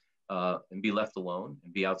stay and be left alone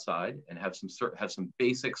and be outside and have some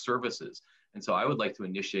basic services. And so I would like to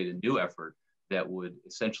initiate a new effort that would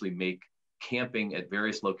essentially make camping at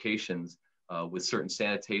various locations with certain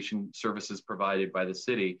sanitation services provided by the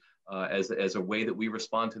city as a way that we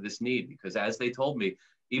respond to this need. Because as they told me,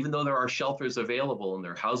 even though there are shelters available and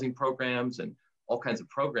there are housing programs and all kinds of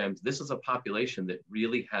programs, this is a population that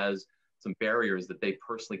really has some barriers that they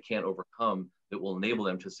personally can't overcome that will enable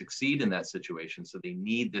them to succeed in that situation. So they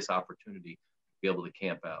need this opportunity to be able to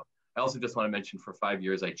camp out. I also just want to mention, for 5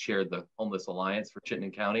 years, I chaired the Homeless Alliance for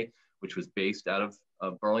Chittenden County, which was based out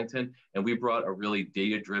of Burlington. And we brought a really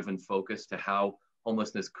data-driven focus to how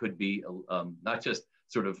homelessness could be not just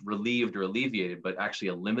sort of relieved or alleviated, but actually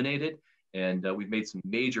eliminated. And we've made some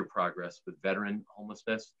major progress with veteran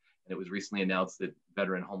homelessness. And it was recently announced that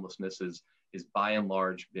veteran homelessness is by and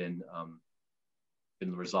large been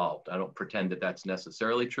resolved. I don't pretend that that's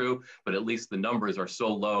necessarily true, but at least the numbers are so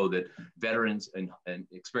low that veterans and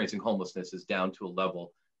experiencing homelessness is down to a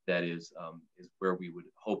level that is where we would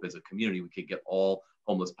hope as a community we could get all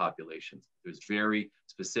homeless populations. There's very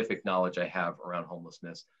specific knowledge I have around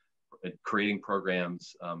homelessness, creating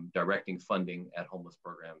programs, directing funding at homeless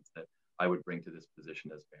programs that I would bring to this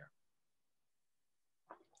position as mayor.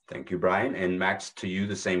 Thank you, Brian. And Max, to you,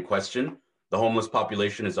 the same question. The homeless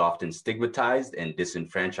population is often stigmatized and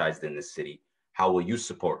disenfranchised in this city. How will you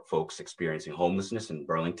support folks experiencing homelessness in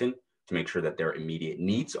Burlington to make sure that their immediate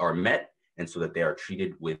needs are met and so that they are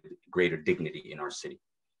treated with greater dignity in our city?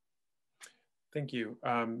 Thank you.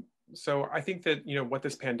 So I think that, what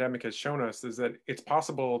this pandemic has shown us is that it's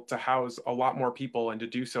possible to house a lot more people and to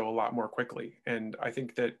do so a lot more quickly. And I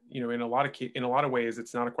think that, in a lot of ways,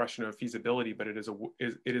 it's not a question of feasibility, but it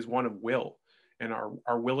is one of will and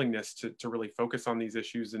our willingness to really focus on these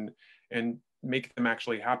issues and make them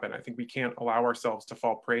actually happen. I think we can't allow ourselves to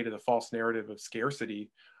fall prey to the false narrative of scarcity,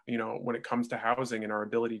 when it comes to housing and our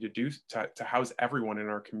ability to house everyone in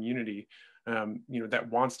our community, that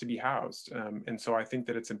wants to be housed. And so I think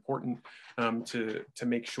that it's important to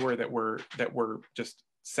make sure that we're just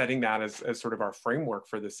setting that as sort of our framework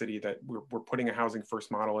for the city, that we're putting a housing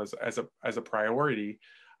first model as a priority,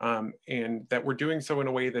 and that we're doing so in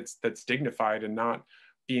a way that's dignified and not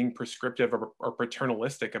being prescriptive or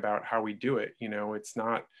paternalistic about how we do it. It's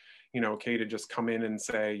not okay to just come in and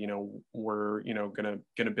say, we're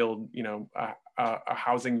gonna build a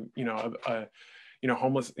housing,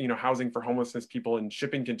 housing for homelessness people in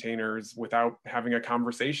shipping containers without having a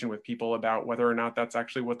conversation with people about whether or not that's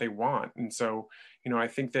actually what they want. And so, I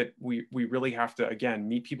think that we really have to, again,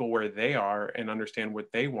 meet people where they are and understand what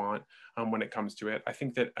they want when it comes to it. I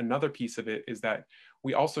think that another piece of it is that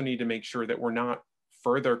we also need to make sure that we're not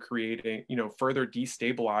further creating, further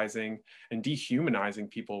destabilizing and dehumanizing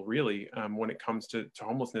people really when it comes to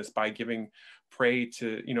homelessness by giving prey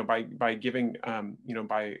to,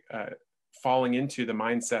 by falling into the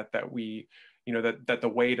mindset that we, that the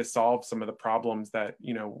way to solve some of the problems that,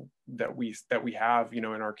 that we have, in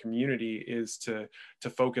our community is to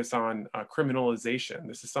focus on criminalization.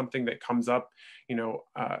 This is something that comes up,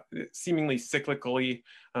 seemingly cyclically,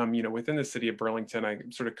 within the city of Burlington. I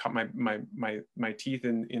sort of cut my teeth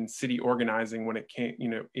in city organizing when it came,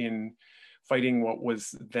 in fighting what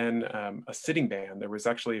was then a sitting ban. There was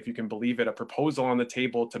actually, if you can believe it, a proposal on the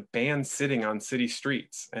table to ban sitting on city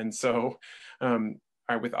streets. And so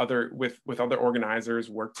I, with other organizers,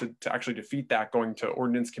 worked to actually defeat that, going to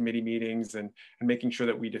ordinance committee meetings and making sure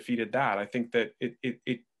that we defeated that. I think that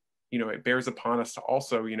it bears upon us to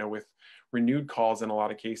also, with renewed calls in a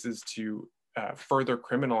lot of cases to further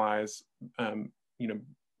criminalize,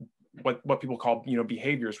 what people call,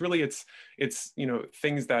 behaviors. Really, it's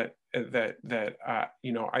things that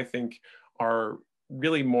I think are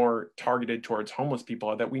really more targeted towards homeless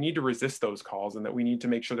people, that we need to resist those calls and that we need to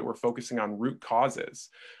make sure that we're focusing on root causes.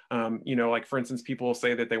 Like for instance, people will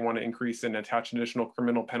say that they want to increase and attach additional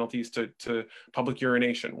criminal penalties to public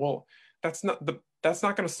urination. Well, that's not going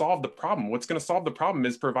to solve the problem. What's going to solve the problem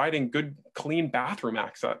is providing good, clean bathroom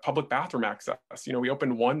access, public bathroom access. We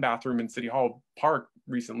opened one bathroom in City Hall Park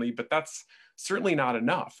recently, but that's certainly not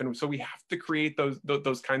enough. And so we have to create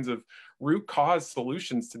those kinds of root cause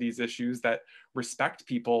solutions to these issues that respect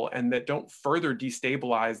people and that don't further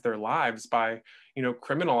destabilize their lives by,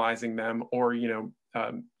 criminalizing them or,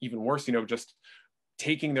 even worse, just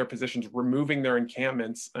taking their positions, removing their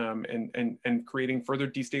encampments, and creating further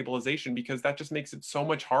destabilization, because that just makes it so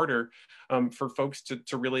much harder for folks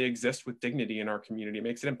to really exist with dignity in our community. It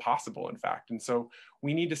makes it impossible, in fact. And so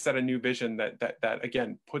we need to set a new vision that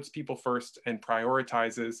again, puts people first and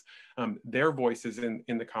prioritizes their voices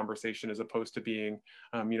in the conversation, as opposed to being,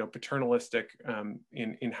 paternalistic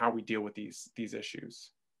in how we deal with these issues.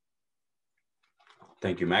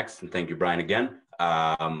 Thank you, Max, and thank you, Brian, again.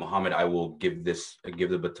 Mohammed, I will give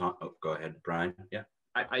the baton. Oh, go ahead, Brian. Yeah.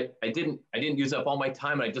 I didn't use up all my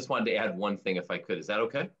time, and I just wanted to add one thing, if I could. Is that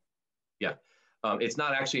okay? Yeah. It's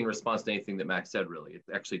not actually in response to anything that Max said, really. It's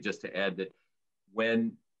actually just to add that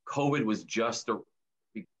when COVID was just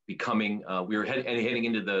becoming, we were heading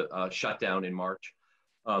into the shutdown in March,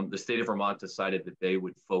 the state of Vermont decided that they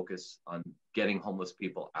would focus on getting homeless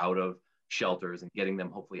people out of shelters and getting them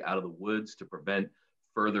hopefully out of the woods to prevent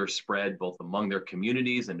further spread both among their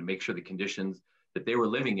communities and to make sure the conditions that they were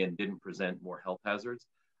living in didn't present more health hazards.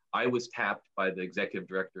 I was tapped by the executive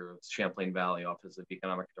director of Champlain Valley Office of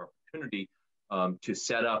Economic Opportunity to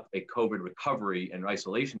set up a COVID recovery and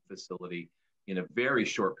isolation facility in a very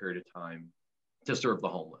short period of time to serve the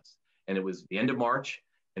homeless. And it was the end of March.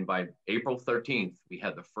 And by April 13th, we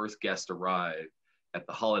had the first guest arrive at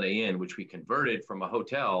the Holiday Inn, which we converted from a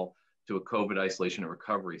hotel to a COVID isolation and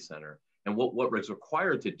recovery center. And what was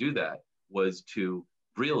required to do that was to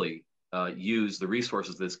really use the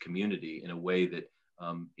resources of this community in a way that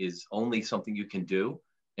is only something you can do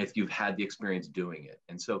if you've had the experience doing it.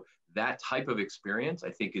 And so that type of experience,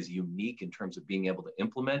 I think, is unique in terms of being able to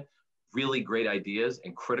implement really great ideas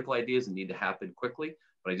and critical ideas that need to happen quickly.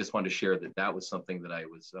 But I just wanted to share that that was something that I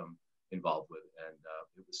was involved with, and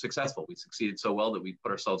it was successful. We succeeded so well that we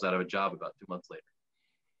put ourselves out of a job about 2 months later.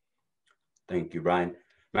 Thank you, Brian.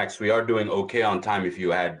 Max, we are doing okay on time. If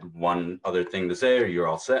you had one other thing to say, or you're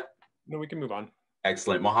all set? No, we can move on.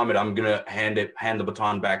 Excellent. Mohammed, I'm going to hand the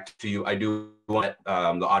baton back to you. I do want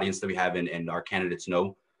the audience that we have and our candidates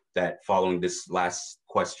know that following this last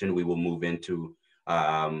question, we will move into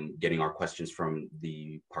getting our questions from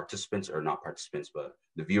the participants, or not participants, but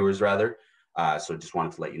the viewers rather. So just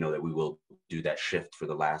wanted to let you know that we will do that shift for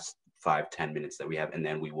the last 5-10 minutes that we have, and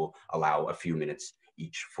then we will allow a few minutes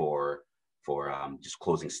each for just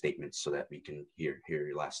closing statements so that we can hear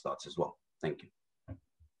your last thoughts as well. Thank you.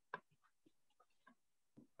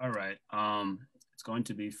 All right, it's going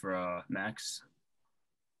to be for Max.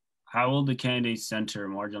 How will the candidates center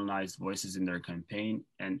marginalized voices in their campaign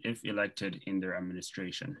and, if elected, in their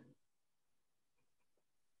administration?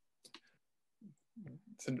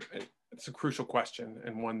 It's a crucial question,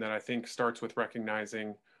 and one that I think starts with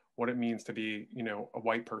recognizing what it means to be, a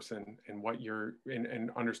white person, and what you're and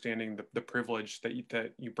understanding the privilege that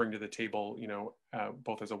you bring to the table,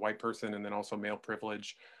 both as a white person and then also male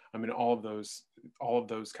privilege. I mean, all of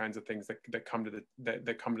those kinds of things that come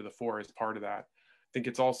to the fore as part of that. I think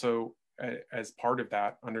it's also as part of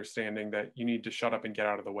that understanding that you need to shut up and get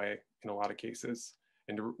out of the way in a lot of cases.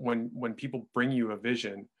 And when people bring you a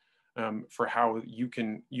vision for how you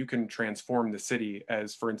can transform the city,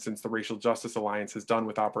 as for instance the Racial Justice Alliance has done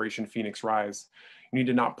with Operation Phoenix Rise, you need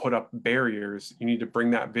to not put up barriers. You need to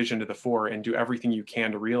bring that vision to the fore and do everything you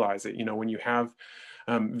can to realize it. When you have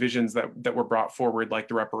visions that were brought forward, like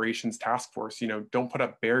the reparations task force, don't put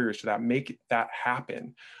up barriers to that, make that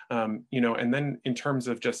happen. And then in terms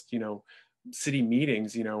of just, city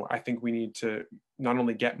meetings, I think we need to not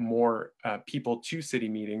only get more people to city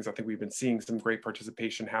meetings. I think we've been seeing some great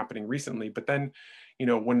participation happening recently, but then,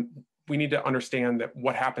 when we need to understand that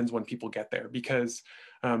what happens when people get there, because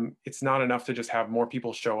it's not enough to just have more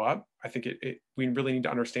people show up. I think we really need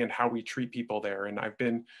to understand how we treat people there. And I've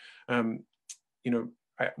been,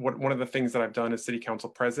 one of the things that I've done as city council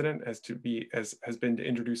president has been to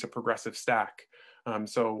introduce a progressive stack.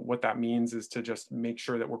 So what that means is to just make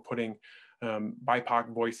sure that we're putting BIPOC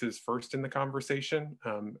voices first in the conversation,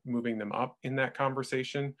 moving them up in that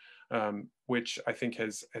conversation, which I think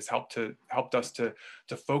has helped us to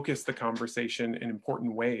focus the conversation in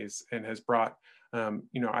important ways, and has brought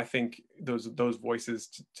I think those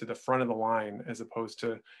voices to the front of the line, as opposed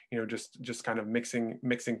to just kind of mixing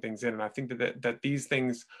things in. And I think that these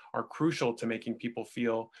things are crucial to making people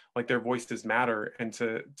feel like their voices matter, and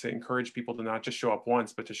to encourage people to not just show up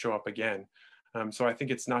once, but to show up again. So I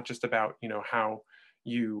think it's not just about how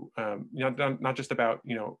you not just about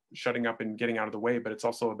shutting up and getting out of the way, but it's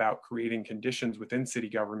also about creating conditions within city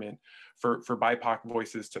government for BIPOC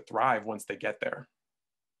voices to thrive once they get there.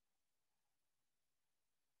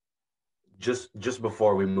 Just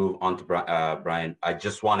before we move on to Brian, I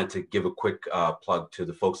just wanted to give a quick plug to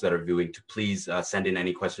the folks that are viewing to please send in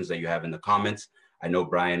any questions that you have in the comments. I know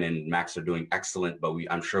Brian and Max are doing excellent, but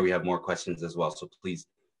I'm sure we have more questions as well. So please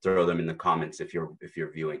throw them in the comments if you're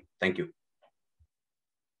viewing. Thank you.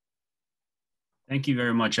 Thank you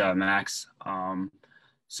very much, Max.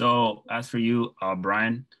 So as for you,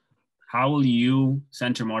 Brian, how will you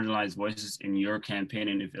center marginalized voices in your campaign,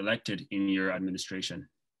 and if elected, in your administration?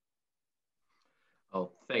 Oh,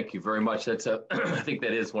 thank you very much. That's I think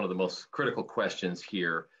that is one of the most critical questions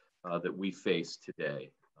here that we face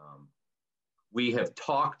today. We have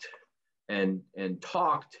talked and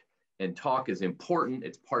talked, and talk is important.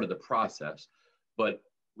 It's part of the process, but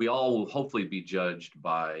we all will hopefully be judged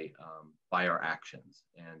by our actions.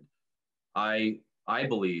 And I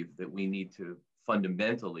believe that we need to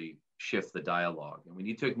fundamentally shift the dialogue, and we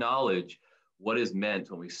need to acknowledge what is meant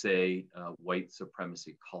when we say white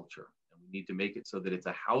supremacy culture. We need to make it so that it's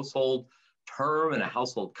a household term and a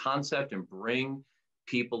household concept, and bring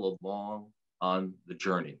people along on the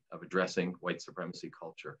journey of addressing white supremacy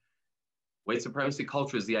culture. White supremacy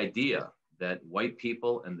culture is the idea that white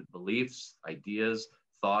people and the beliefs, ideas,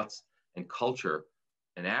 thoughts, and culture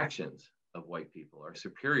and actions of white people are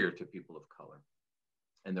superior to people of color,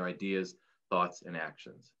 and their ideas, thoughts, and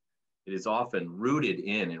actions. It is often rooted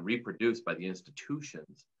in and reproduced by the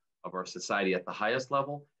institutions of our society at the highest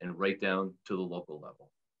level and right down to the local level.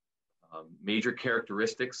 Major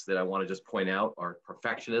characteristics that I want to just point out are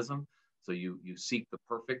perfectionism. So you seek the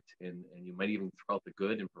perfect, and you might even throw out the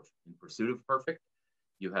good in pursuit of perfect.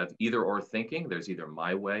 You have either or thinking. There's either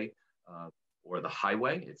my way or the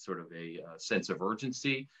highway. It's sort of a sense of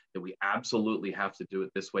urgency that we absolutely have to do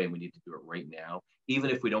it this way, and we need to do it right now.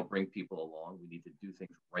 Even if we don't bring people along, we need to do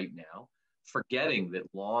things right now, forgetting that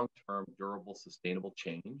long-term, durable, sustainable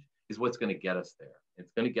change is what's going to get us there.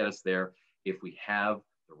 It's going to get us there if we have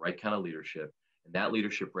the right kind of leadership, and that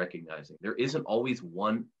leadership recognizing there isn't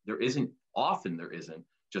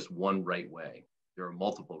just one right way. There are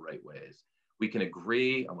multiple right ways. We can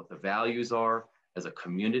agree on what the values are as a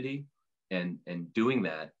community, and doing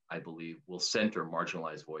that, I believe, will center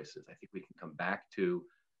marginalized voices. I think we can come back to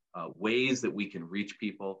ways that we can reach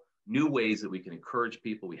people, new ways that we can encourage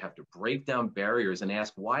people. We have to break down barriers and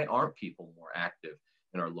ask, why aren't people more active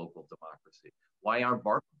in our local democracy? Why aren't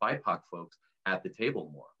BIPOC folks at the table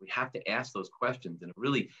more? We have to ask those questions in a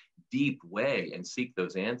really deep way and seek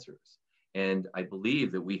those answers. And I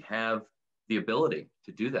believe that we have the ability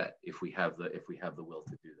to do that if we have the will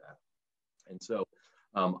to do that. And so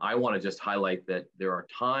I want to just highlight that there are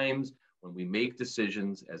times when we make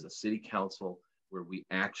decisions as a city council where we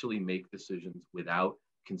actually make decisions without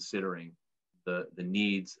considering the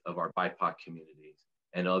needs of our BIPOC communities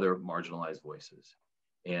and other marginalized voices.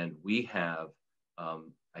 And we have,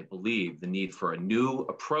 I believe, the need for a new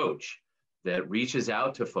approach that reaches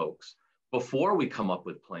out to folks before we come up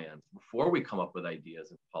with plans, before we come up with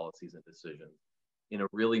ideas and policies and decisions, in a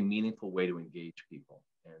really meaningful way to engage people.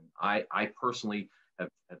 And I personally have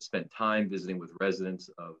spent time visiting with residents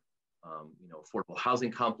of affordable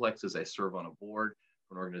housing complexes. I serve on a board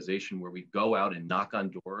for an organization where we go out and knock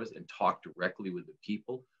on doors and talk directly with the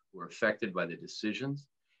people who are affected by the decisions.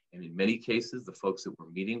 And in many cases, the folks that we're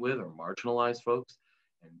meeting with are marginalized folks.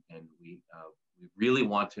 And we really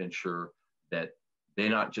want to ensure that they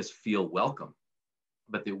not just feel welcome,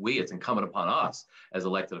 but that it's incumbent upon us as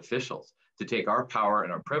elected officials to take our power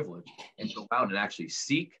and our privilege and go out and actually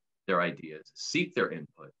seek their ideas, seek their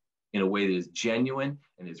input in a way that is genuine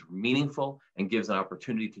and is meaningful and gives an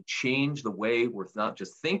opportunity to change the way we're not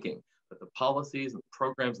just thinking, but the policies and the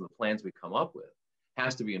programs and the plans we come up with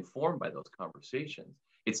has to be informed by those conversations.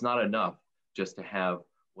 It's not enough just to have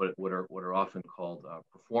what are often called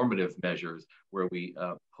performative measures, where we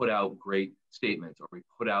put out great statements, or we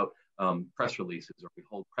put out press releases, or we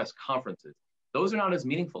hold press conferences. Those are not as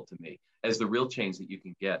meaningful to me as the real change that you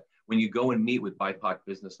can get when you go and meet with BIPOC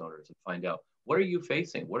business owners and find out, what are you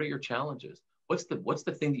facing? What are your challenges? What's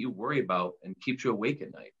the thing that you worry about and keeps you awake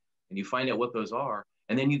at night? And you find out what those are.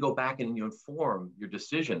 And then you go back and you inform your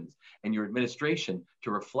decisions and your administration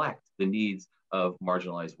to reflect the needs of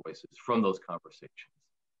marginalized voices from those conversations.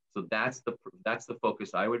 So that's the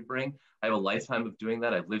focus I would bring. I have a lifetime of doing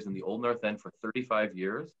that. I've lived in the Old North End for 35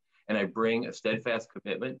 years, and I bring a steadfast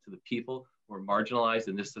commitment to the people who are marginalized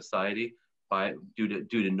in this society due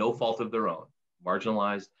to no fault of their own,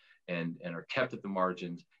 marginalized and are kept at the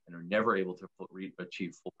margins and are never able to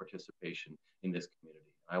achieve full participation in this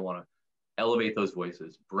community. I want to elevate those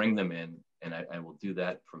voices, bring them in, and I will do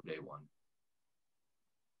that from day one.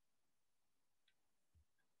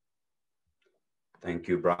 Thank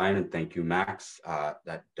you, Brian, and thank you, Max.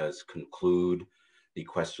 That does conclude the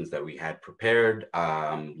questions that we had prepared.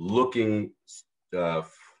 All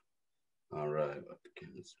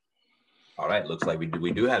right, looks like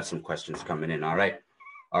we do have some questions coming in. All right,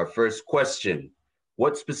 our first question: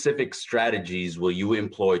 what specific strategies will you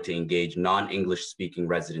employ to engage non-English speaking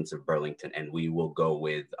residents of Burlington? And we will go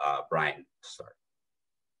with Brian to start.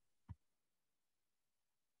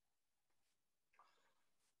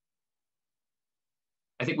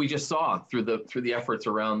 I think we just saw through the efforts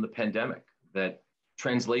around the pandemic that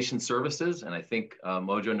translation services, and I think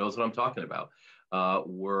Mojo knows what I'm talking about,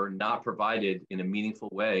 were not provided in a meaningful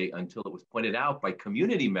way until it was pointed out by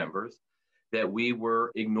community members that we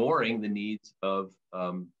were ignoring the needs of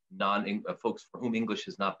folks for whom English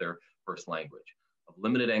is not their first language. Of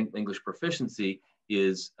limited English proficiency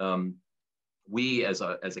is we as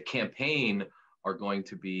a campaign are going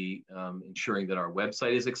to be ensuring that our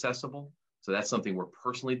website is accessible. So that's something we're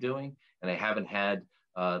personally doing, and I haven't had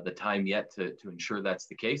the time yet to ensure that's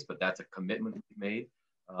the case, but that's a commitment we've made.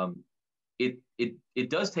 It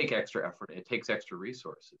does take extra effort, it takes extra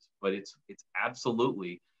resources, but it's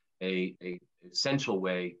absolutely a essential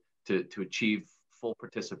way to achieve full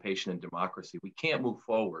participation in democracy. We can't move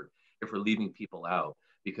forward if we're leaving people out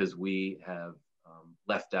because we have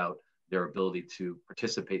left out their ability to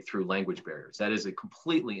participate through language barriers. That is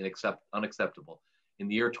completely unacceptable in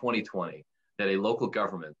the year 2020, that a local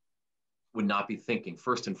government would not be thinking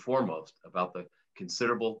first and foremost about the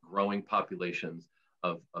considerable growing populations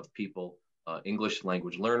of people, English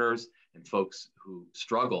language learners and folks who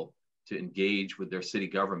struggle to engage with their city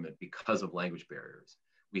government because of language barriers.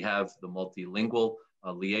 We have the multilingual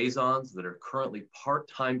liaisons that are currently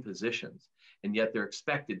part-time positions, and yet they're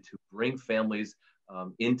expected to bring families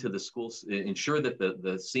into the schools, ensure that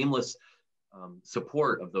the seamless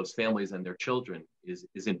support of those families and their children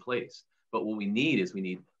is in place. But what we need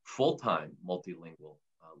full-time multilingual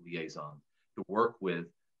liaisons to work with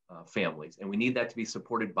families, and we need that to be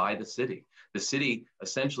supported by the city. The city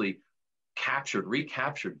essentially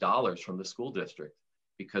recaptured dollars from the school district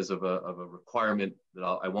because of a requirement that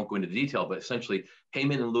I won't go into detail, but essentially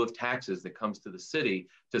payment in lieu of taxes that comes to the city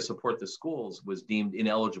to support the schools was deemed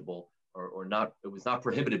ineligible or not. It was not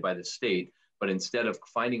prohibited by the state, but instead of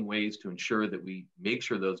finding ways to ensure that we make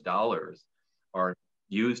sure those dollars are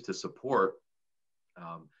used to support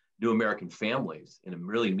new American families in a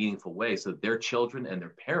really meaningful way so that their children and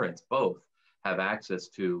their parents both have access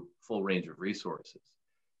to full range of resources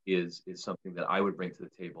is something that I would bring to the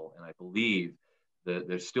table. And I believe that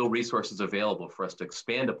there's still resources available for us to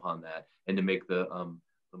expand upon that and to make the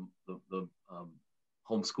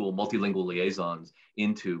homeschool multilingual liaisons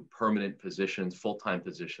into permanent positions, full-time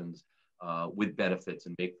positions with benefits,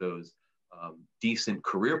 and make those decent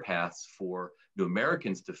career paths for new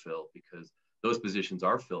Americans to fill, because those positions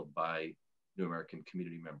are filled by new American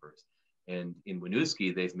community members. And in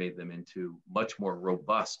Winooski, they've made them into much more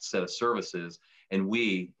robust set of services. And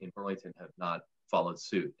we in Burlington have not followed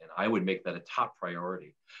suit. And I would make that a top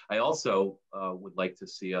priority. I also would like to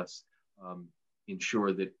see us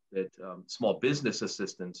ensure that small business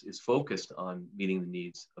assistance is focused on meeting the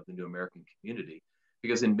needs of the new American community.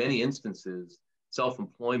 Because in many instances,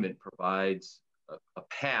 self-employment provides a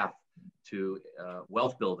path to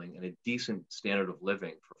wealth building and a decent standard of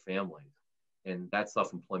living for families. And that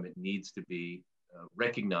self-employment needs to be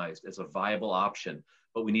recognized as a viable option,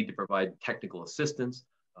 but we need to provide technical assistance,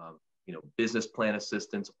 business plan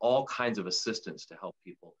assistance, all kinds of assistance to help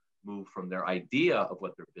people move from their idea of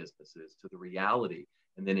what their business is to the reality.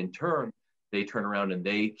 And then in turn, they turn around and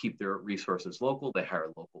they keep their resources local, they hire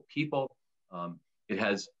local people. It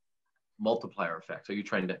has multiplier effects. Are you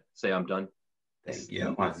trying to say I'm done? Thank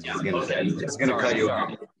you. I was just going to cut you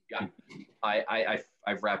off. Yeah.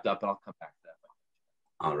 I've wrapped up, and I'll come back to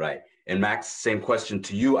that. All right. And Max, same question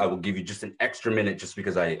to you. I will give you just an extra minute just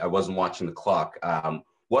because I wasn't watching the clock.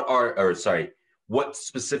 What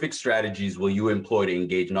specific strategies will you employ to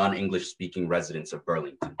engage non-English speaking residents of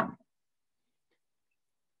Burlington?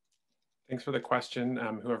 Thanks for the question,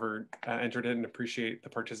 whoever entered it, and appreciate the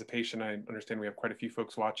participation. I understand we have quite a few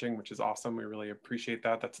folks watching, which is awesome. We really appreciate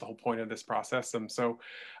that. That's the whole point of this process. So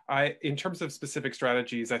in terms of specific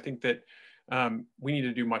strategies, I think that we need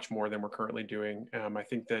to do much more than we're currently doing. I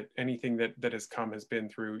think that anything that has come has been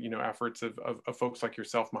through, efforts of folks like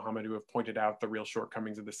yourself, Mohammed, who have pointed out the real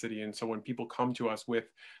shortcomings of the city. And so when people come to us with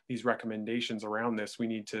these recommendations around this, we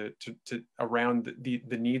need to around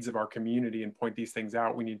the needs of our community and point these things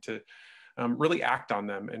out. We need to really act on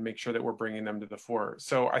them and make sure that we're bringing them to the fore.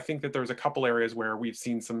 So I think that there's a couple areas where we've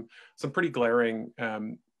seen some pretty glaring,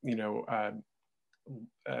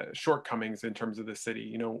 shortcomings in terms of the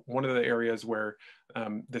city. One of the areas where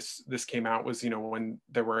this came out was, when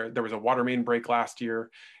there was a water main break last year,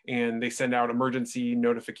 and they send out emergency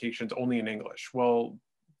notifications only in English. Well,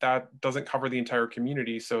 that doesn't cover the entire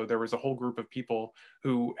community. So there was a whole group of people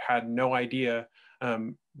who had no idea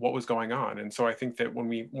what was going on. And so I think that when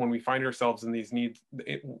we find ourselves in these needs,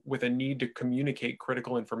 with a need to communicate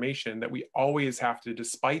critical information, that we always have to,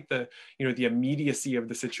 despite the immediacy of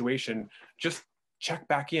the situation, just check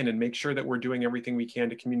back in and make sure that we're doing everything we can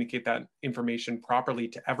to communicate that information properly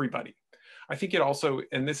to everybody. I think it also,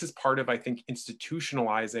 and this is part of, I think,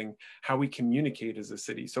 institutionalizing how we communicate as a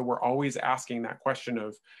city. So we're always asking that question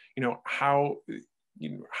of, how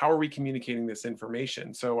are we communicating this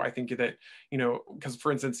information? So I think that, because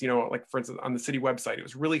for instance, on the city website, it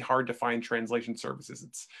was really hard to find translation services.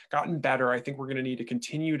 It's gotten better. I think we're going to need to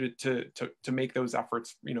continue to make those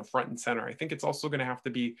efforts, front and center. I think it's also going to have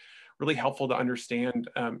to be really helpful to understand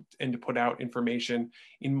and to put out information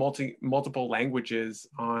in multiple languages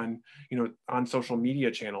on social media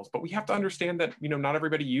channels. But we have to understand that not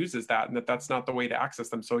everybody uses that, and that's not the way to access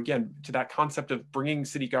them. So again, to that concept of bringing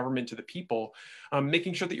city government to the people,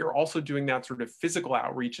 making sure that you're also doing that sort of physical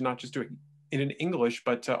outreach and not just doing in English,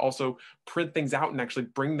 but to also print things out and actually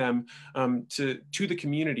bring them to the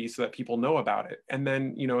community so that people know about it. And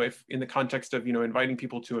then, if in the context of, inviting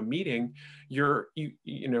people to a meeting, or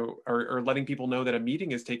letting people know that a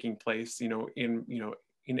meeting is taking place,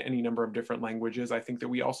 in any number of different languages, I think that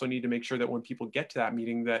we also need to make sure that when people get to that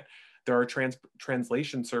meeting, that there are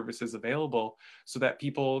translation services available so that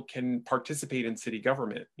people can participate in city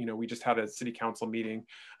government. We just had a city council meeting,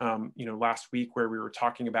 last week where we were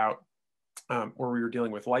talking about, where we were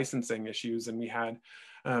dealing with licensing issues, and we had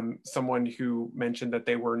someone who mentioned that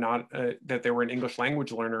they were not that they were an English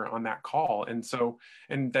language learner on that call, and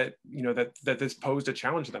that that this posed a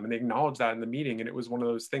challenge to them, and they acknowledged that in the meeting. And it was one of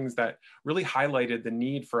those things that really highlighted the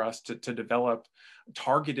need for us to develop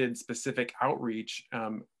targeted, specific outreach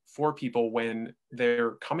for people when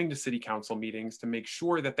they're coming to city council meetings, to make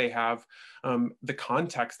sure that they have the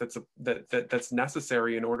context that's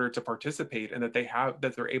necessary in order to participate, and that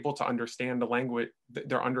they're able to understand the language,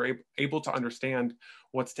 able to understand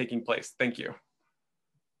what's taking place. Thank you.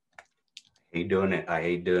 I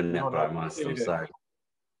hate doing it, but I'm so sorry.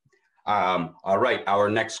 All right, our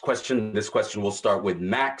next question. This question will start with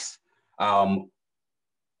Max.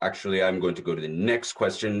 Actually, I'm going to go to the next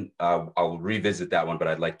question. I'll revisit that one, but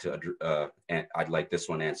I'd like this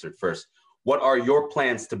one answered first. What are your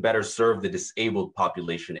plans to better serve the disabled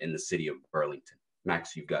population in the city of Burlington?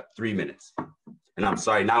 Max, you've got 3 minutes. And I'm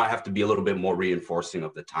sorry, now I have to be a little bit more reinforcing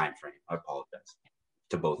of the time frame. I apologize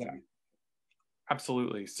to both of you.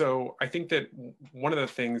 Absolutely. So I think that one of the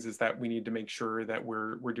things is that we need to make sure that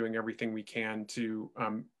we're doing everything we can to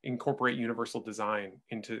incorporate universal design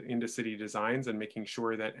into city designs, and making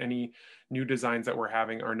sure that any new designs that we're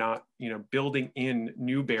having are not, building in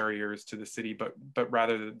new barriers to the city, but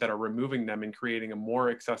rather that are removing them and creating a more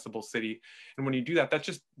accessible city. And when you do that,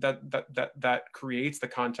 that creates the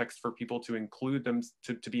context for people to include them,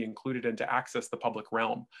 to be included and to access the public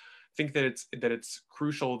realm. Think that it's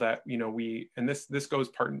crucial that this goes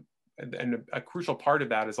part, and a crucial part of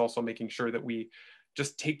that is also making sure that we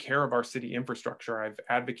just take care of our city infrastructure. I've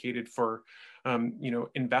advocated for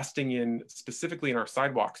investing specifically in our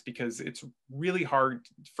sidewalks, because it's really hard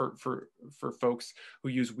for folks who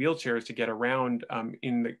use wheelchairs to get around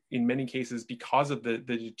in many cases, because of the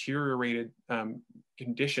deteriorated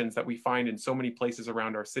conditions that we find in so many places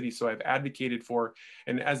around our city. So I've advocated for,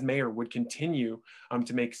 and as mayor would continue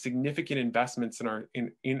to make significant investments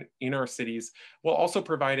in our cities, while also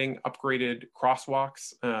providing upgraded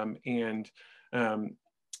crosswalks and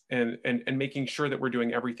making sure that we're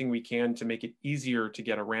doing everything we can to make it easier to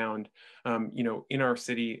get around, in our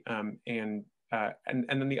city. And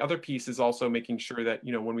then the other piece is also making sure that,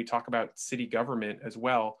 when we talk about city government as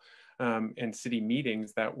well, and city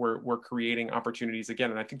meetings, that we're creating opportunities again.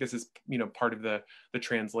 And I think this is, part of the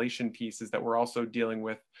translation piece, is that we're also dealing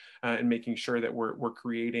with and making sure that we're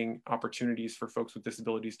creating opportunities for folks with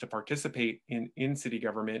disabilities to participate in city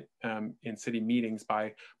government, in city meetings,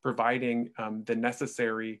 by providing the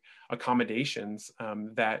necessary accommodations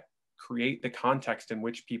that create the context in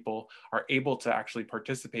which people are able to actually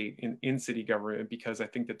participate in city government. Because I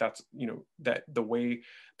think that's, that the way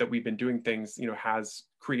that we've been doing things,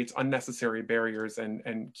 creates unnecessary barriers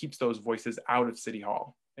and keeps those voices out of City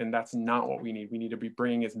Hall. And that's not what we need. We need to be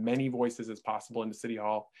bringing as many voices as possible into City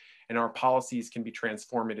Hall, and our policies can be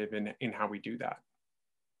transformative in how we do that.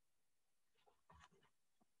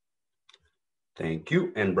 Thank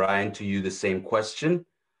you. And Brian, to you, the same question.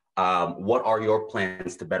 What are your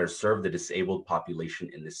plans to better serve the disabled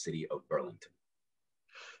population in the city of Burlington?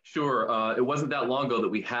 Sure. It wasn't that long ago that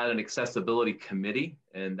we had an accessibility committee,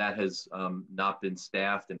 and that has not been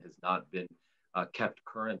staffed and has not been kept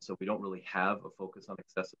current. So we don't really have a focus on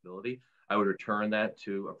accessibility. I would return that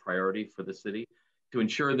to a priority for the city, to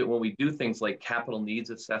ensure that when we do things like capital needs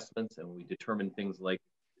assessments, and when we determine things like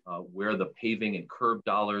where the paving and curb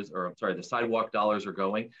dollars, or I'm sorry, the sidewalk dollars are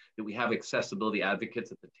going, that we have accessibility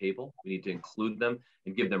advocates at the table. We need to include them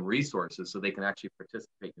and give them resources so they can actually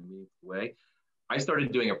participate in a meaningful way. I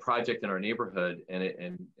started doing a project in our neighborhood, and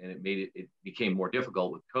it became more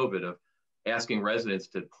difficult with COVID, of asking residents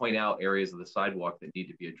to point out areas of the sidewalk that need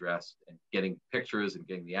to be addressed, and getting pictures and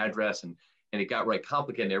getting the address, and it got right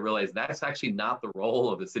complicated. I realized that's actually not the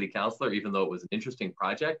role of the city councilor, even though it was an interesting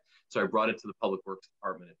project. So I brought it to the Public Works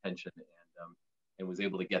Department attention, and was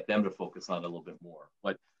able to get them to focus on it a little bit more.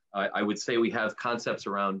 But I would say we have concepts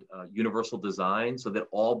around universal design, so that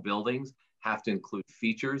all buildings have to include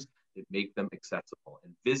features that make them accessible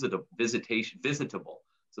and visitable,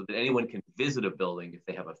 so that anyone can visit a building if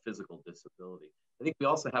they have a physical disability. I think we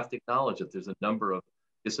also have to acknowledge that there's a number of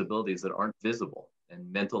disabilities that aren't visible, and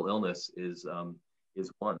mental illness is is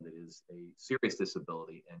one that is a serious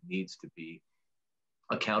disability and needs to be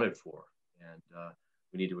accounted for. And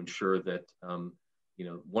we need to ensure that,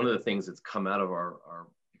 one of the things that's come out of our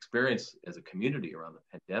experience as a community around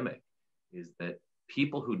the pandemic is that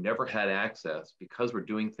people who never had access, because we're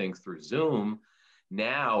doing things through Zoom,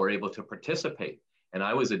 now are able to participate. And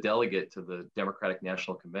I was a delegate to the Democratic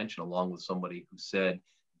National Convention, along with somebody who said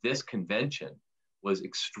this convention was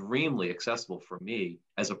extremely accessible for me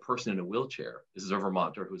as a person in a wheelchair. This is a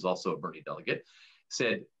Vermonter who's also a Bernie delegate,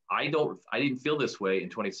 said, I didn't feel this way in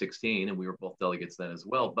 2016, and we were both delegates then as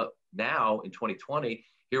well. But now in 2020,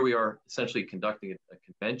 here we are essentially conducting a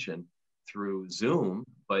convention through Zoom,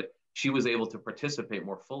 but she was able to participate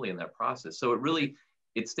more fully in that process. So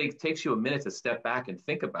it takes you a minute to step back and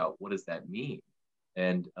think about, what does that mean?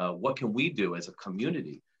 And what can we do as a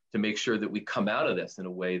community to make sure that we come out of this in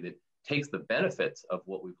a way that takes the benefits of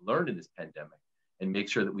what we've learned in this pandemic and make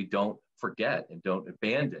sure that we don't forget and don't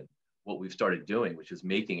abandon what we've started doing, which is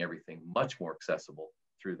making everything much more accessible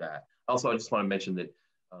through that. Also, I just want to mention that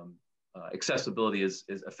accessibility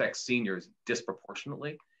affects seniors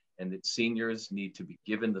disproportionately, and that seniors need to be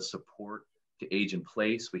given the support to age in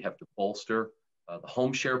place. We have to bolster the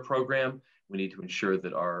home share program. We need to ensure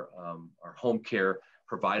that our home care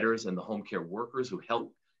providers and the home care workers who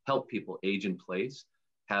help people age in place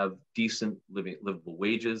have decent livable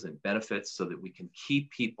wages and benefits, so that we can keep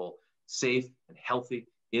people safe and healthy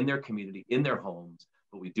in their community, in their homes.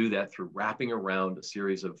 But we do that through wrapping around a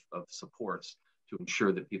series of supports to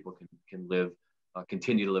ensure that people can live,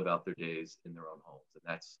 continue to live out their days in their own homes. And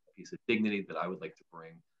that's a piece of dignity that I would like to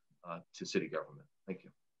bring to city government. Thank you.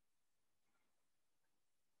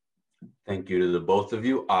 Thank you to the both of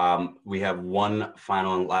you. We have one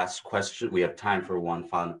final and last question. We have time for one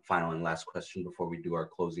final and last question before we do our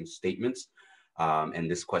closing statements. And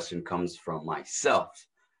this question comes from myself.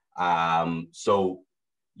 So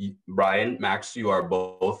Brian, Max, you are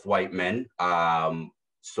both white men.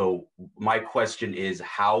 So my question is,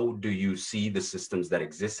 how do you see the systems that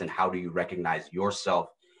exist, and how do you recognize yourself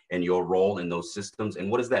and your role in those systems? And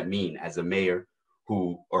what does that mean as a mayor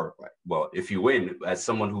if you win, as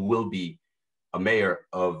someone who will be a mayor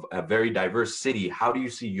of a very diverse city? How do you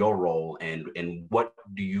see your role, and what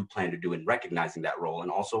do you plan to do in recognizing that role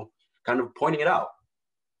and also kind of pointing it out?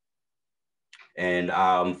 And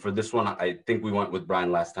for this one, I think we went with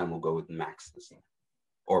Brian last time. We'll go with Max this time.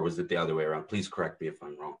 Or was it the other way around? Please correct me if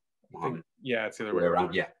I'm wrong, Mohammed. Yeah, it's the other way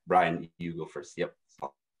around. Yeah, Brian, you go first. Yep.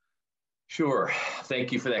 Sure.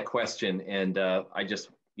 Thank you for that question. And I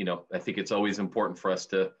think it's always important for us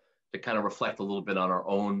to kind of reflect a little bit on our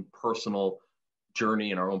own personal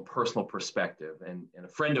journey and our own personal perspective. And a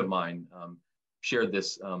friend of mine shared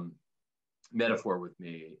this metaphor with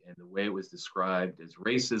me, and the way it was described as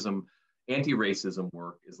anti-racism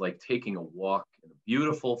work is like taking a walk in a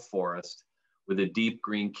beautiful forest with a deep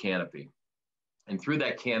green canopy. And through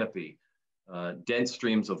that canopy, dense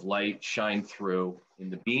streams of light shine through. In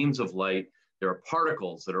the beams of light, there are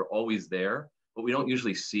particles that are always there, but we don't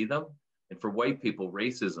usually see them. And for white people,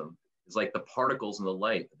 racism is like the particles in the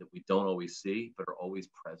light that we don't always see, but are always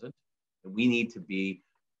present. And we need to be,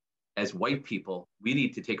 as white people, we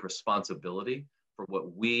need to take responsibility for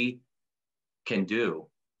what we can do.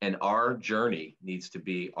 And our journey needs to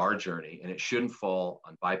be our journey, and it shouldn't fall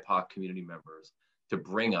on BIPOC community members to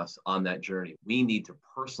bring us on that journey. We need to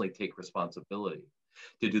personally take responsibility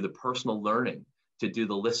to do the personal learning, to do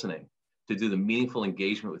the listening, to do the meaningful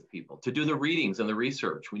engagement with people, to do the readings and the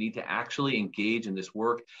research. We need to actually engage in this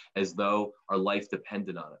work as though our life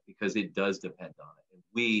depended on it, because it does depend on it. And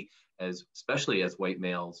we, especially as white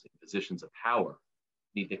males in positions of power,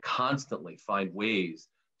 need to constantly find ways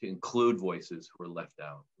to include voices who are left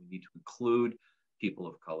out. We need to include people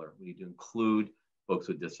of color. We need to include folks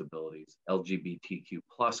with disabilities, LGBTQ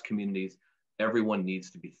plus communities. Everyone needs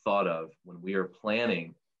to be thought of when we are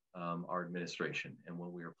planning our administration, and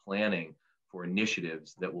when we are planning for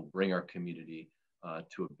initiatives that will bring our community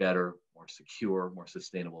to a better, more secure, more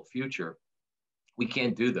sustainable future. We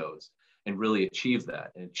can't do those and really achieve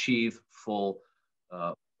that and achieve full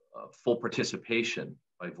participation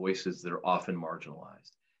by voices that are often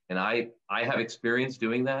marginalized. And I have experience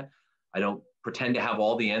doing that. I don't pretend to have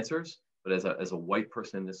all the answers, but as a white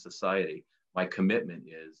person in this society, my commitment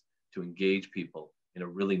is to engage people in a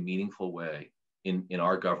really meaningful way in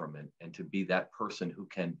our government, and to be that person who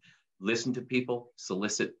can listen to people,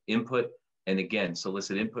 solicit input, and again,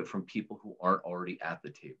 solicit input from people who aren't already at the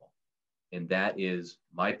table. And that is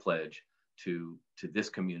my pledge to this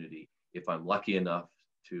community. If I'm lucky enough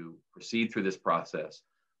to proceed through this process,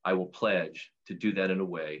 I will pledge to do that in a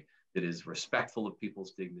way that is respectful of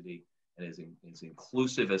people's dignity and is as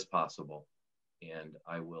inclusive as possible, And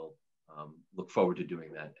I will look forward to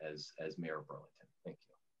doing that as Mayor of Burlington. Thank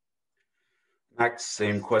you. Max,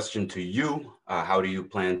 same question to you. How do you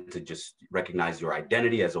plan to just recognize your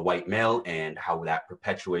identity as a white male and how that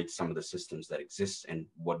perpetuates some of the systems that exist? And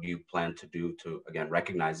what do you plan to do to, again,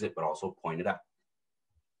 recognize it, but also point it out?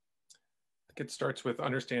 I think it starts with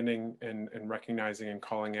understanding and recognizing and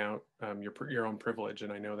calling out your own privilege.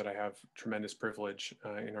 And I know that I have tremendous privilege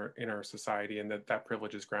in our society, and that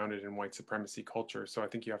privilege is grounded in white supremacy culture. So I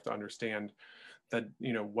think you have to understand that,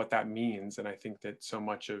 what that means. And I think that so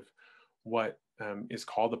much of what is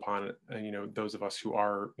called upon, those of us who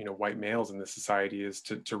are, white males in this society is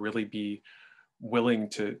to really be willing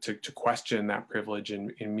to question that privilege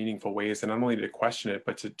in meaningful ways, and not only to question it,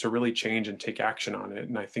 but to really change and take action on it.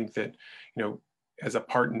 And I think that, as a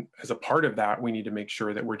part of that, we need to make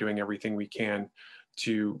sure that we're doing everything we can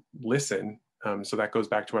to listen. So that goes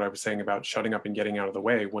back to what I was saying about shutting up and getting out of the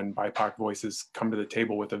way when BIPOC voices come to the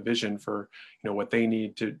table with a vision for, what they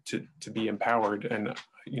need to be empowered, and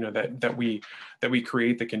that we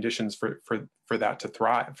create the conditions for that to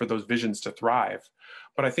thrive, for those visions to thrive.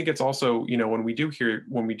 But I think it's also, when we do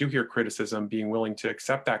hear criticism, being willing to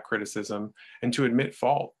accept that criticism and to admit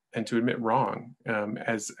fault and to admit wrong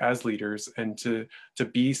as leaders, and to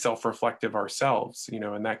be self-reflective ourselves,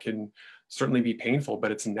 and that can certainly be painful, but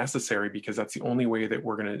it's necessary, because that's the only way that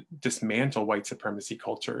we're going to dismantle white supremacy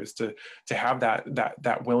culture, is to have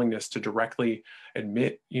that willingness to directly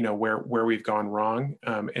admit, where we've gone wrong,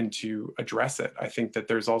 and to address it. I think that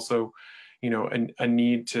there's also, a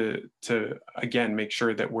need to again make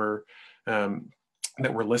sure that we're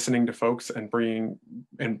listening to folks and bringing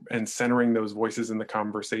and centering those voices in the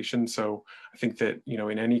conversation. So I think that,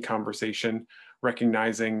 in any conversation,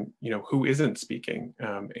 recognizing, who isn't speaking,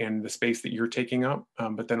 and the space that you're taking up,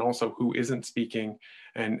 but then also who isn't speaking,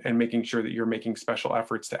 and making sure that you're making special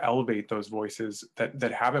efforts to elevate those voices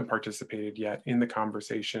that haven't participated yet in the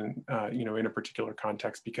conversation, in a particular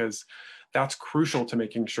context, because that's crucial to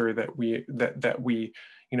making sure that we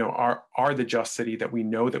are the just city that we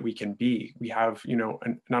know that we can be. We have,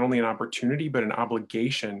 not only an opportunity, but an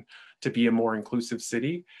obligation to be a more inclusive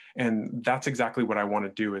city. And that's exactly what I want to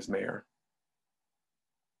do as mayor.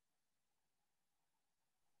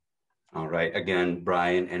 All right. Again,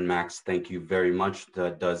 Brian and Max, thank you very much.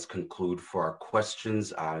 That does conclude for our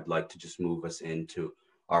questions. I'd like to just move us into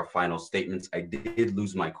our final statements. I did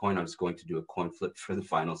lose my coin. I was going to do a coin flip for the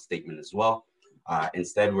final statement as well.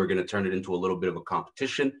 Instead, we're going to turn it into a little bit of a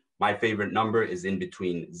competition. My favorite number is in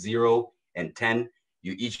between 0 and 10.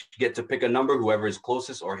 You each get to pick a number. Whoever is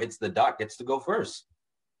closest or hits the dot gets to go first.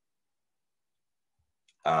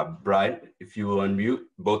 Brian, if you will unmute,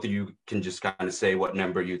 both of you can just kind of say what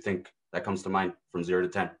number you think that comes to mind from 0 to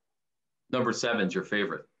 10. Number 7's your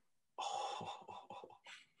favorite. Oh,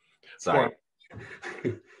 sorry.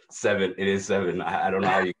 7. It is 7. I don't know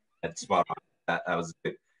how you got that spot on. That was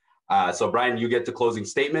good. So Brian, you get the closing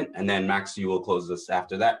statement, and then Max, you will close us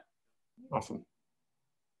after that. Awesome.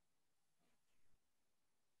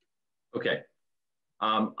 Okay.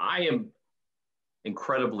 I am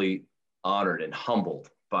incredibly honored and humbled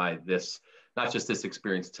by this, not just this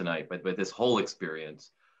experience tonight, but this whole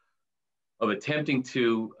experience of attempting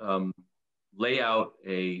to lay out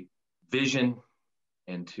a vision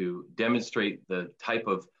and to demonstrate the type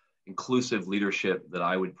of inclusive leadership that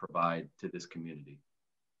I would provide to this community.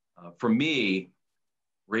 For me,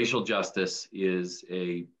 racial justice is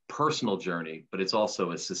a personal journey, but it's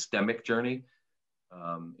also a systemic journey.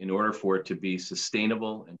 In order for it to be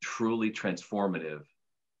sustainable and truly transformative,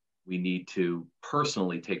 we need to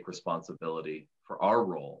personally take responsibility for our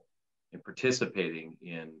role in participating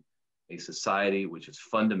in a society which is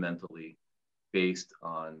fundamentally based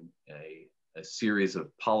on a series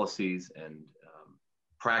of policies and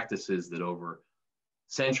practices that over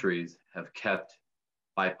centuries have kept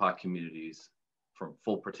BIPOC communities from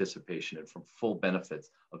full participation and from full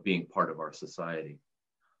benefits of being part of our society.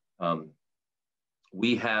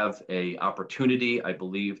 We have an opportunity, I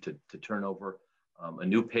believe, to turn over a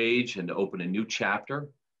new page and to open a new chapter.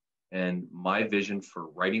 And my vision for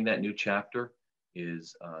writing that new chapter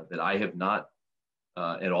is that I have not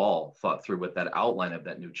at all thought through what that outline of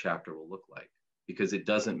that new chapter will look like, because it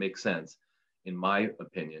doesn't make sense, in my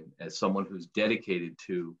opinion, as someone who's dedicated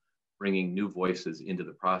to bringing new voices into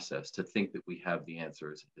the process, to think that we have the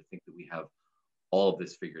answers, to think that we have all of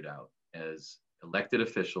this figured out. As elected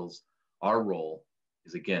officials, our role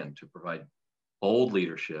is, again, to provide bold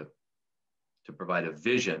leadership, to provide a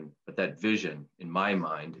vision, but that vision, in my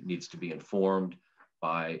mind, needs to be informed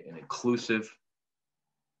by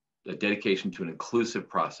a dedication to an inclusive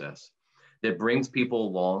process that brings people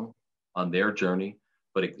along on their journey,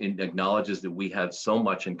 but it acknowledges that we have so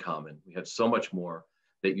much in common. We have so much more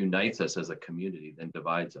that unites us as a community than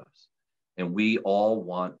divides us. And we all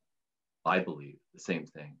want, I believe, the same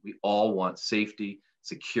thing. We all want safety,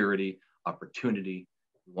 security, opportunity.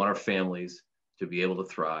 We want our families to be able to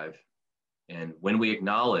thrive. And when we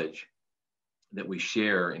acknowledge that we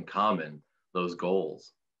share in common those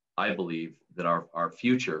goals, I believe that our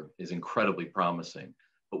future is incredibly promising.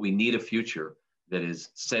 But we need a future that is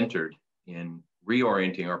centered in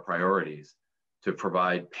reorienting our priorities to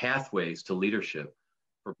provide pathways to leadership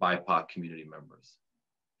for BIPOC community members.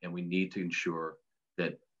 And we need to ensure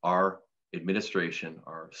that our administration,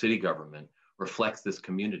 our city government reflects this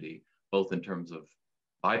community, both in terms of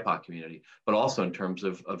BIPOC community, but also in terms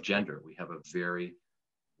of gender. We have a very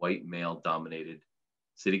white male dominated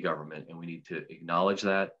city government, and we need to acknowledge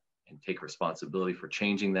that and take responsibility for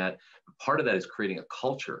changing that. But part of that is creating a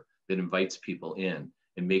culture that invites people in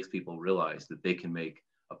and makes people realize that they can make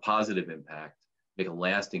a positive impact, make a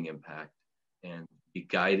lasting impact, and be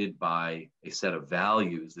guided by a set of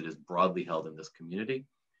values that is broadly held in this community.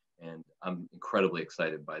 And I'm incredibly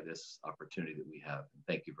excited by this opportunity that we have. And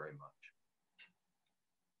thank you very much.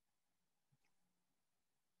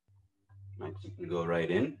 Mike, you can go right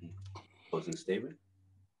in. Closing statement.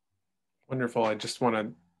 Wonderful. I just want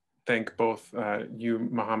to thank both you,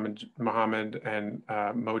 Mohammed and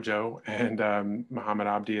Mojo, and Mohammed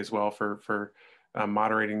Abdi as well for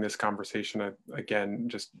moderating this conversation. I, again,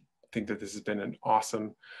 just think that this has been an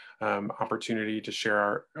awesome opportunity to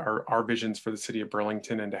share our visions for the city of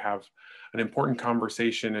Burlington and to have an important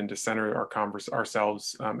conversation and to center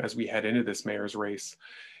ourselves as we head into this mayor's race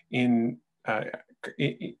in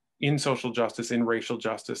social justice, in racial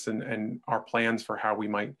justice, and our plans for how we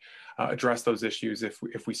might address those issues if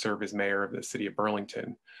we serve as mayor of the city of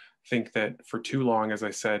Burlington. Think that for too long, as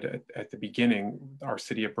I said at the beginning, the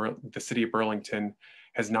city of Burlington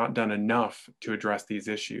has not done enough to address these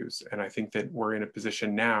issues. And I think that we're in a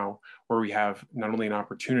position now where we have not only an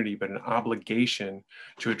opportunity, but an obligation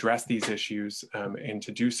to address these issues and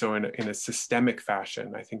to do so in a systemic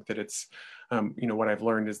fashion. I think that it's, what I've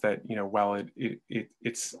learned is that, while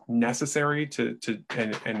it's necessary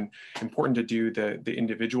and important to do the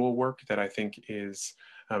individual work that I think is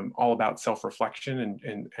all about self-reflection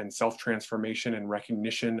and self-transformation and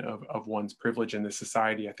recognition of one's privilege in this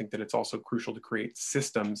society. I think that it's also crucial to create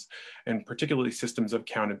systems, and particularly systems of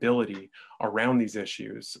accountability around these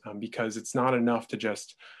issues, because it's not enough to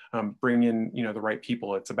just bring in the right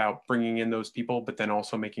people. It's about bringing in those people, but then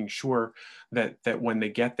also making sure that when they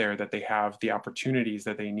get there, that they have the opportunities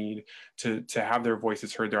that they need to have their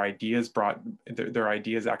voices heard, their ideas brought, their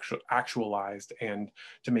ideas actualized, and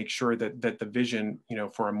to make sure that the vision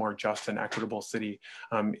for a more just and equitable city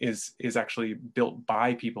is actually built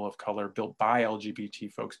by people of color, built by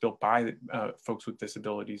LGBT folks, built by folks with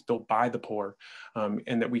disabilities, built by the poor,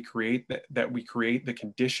 and that we create the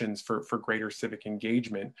conditions for greater civic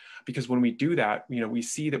engagement. Because when we do that, we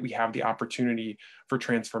see that we have the opportunity for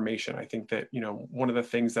transformation. I think that, one of the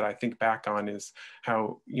things that I think back on is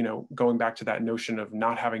how, going back to that notion of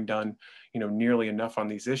not having done, nearly enough on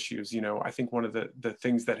these issues, I think one of the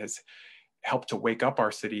things that has helped to wake up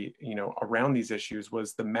our city, around these issues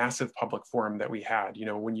was the massive public forum that we had.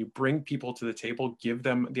 When you bring people to the table, give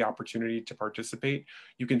them the opportunity to participate,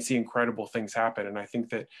 you can see incredible things happen. And I think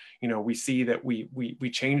that, we see that we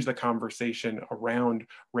change the conversation around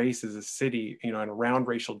race as a city, and around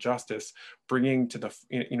racial justice, bringing to the,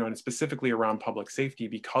 and specifically around public safety,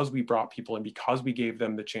 because we brought people in, because we gave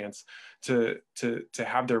them the chance to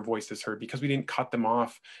have their voices heard, because we didn't cut them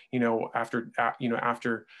off,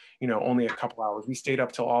 after only a couple hours. We stayed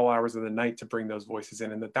up till all hours of the night to bring those voices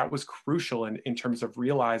in, and that was crucial in terms of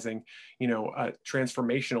realizing,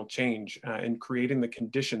 transformational change and creating the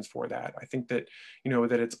conditions for that. I think that,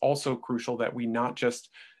 that it's also crucial that we not just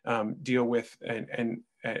deal with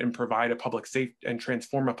and provide a public safety and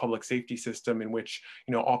transform a public safety system in which,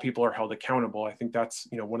 all people are held accountable. I think that's,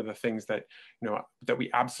 one of the things that, that we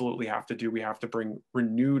absolutely have to do. We have to bring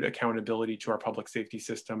renewed accountability to our public safety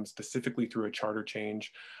system, specifically through a charter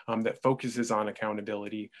change that focuses on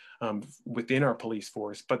accountability within our police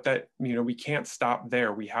force. But that, we can't stop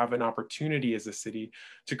there. We have an opportunity as a city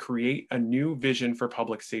to create a new vision for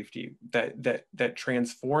public safety that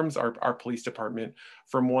transforms our police department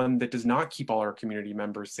from one that does not keep all our community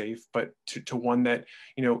members safe, but to one that,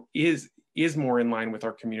 is is more in line with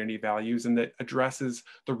our community values and that addresses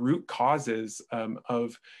the root causes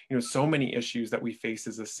of so many issues that we face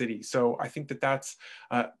as a city. So I think that that's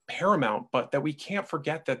paramount, but that we can't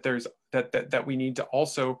forget that there's that we need to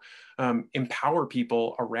also empower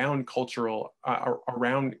people around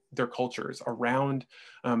around their cultures, around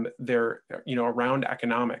their around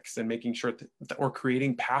economics, and making sure that we're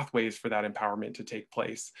creating pathways for that empowerment to take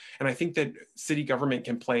place. And I think that city government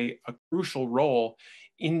can play a crucial role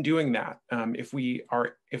in doing that. If we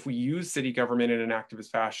use city government in an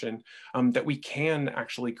activist fashion, that we can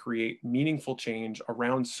actually create meaningful change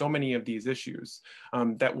around so many of these issues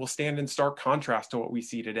that will stand in stark contrast to what we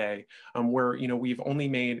see today, where we've only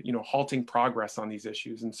made halting progress on these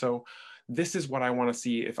issues. And so this is what I want to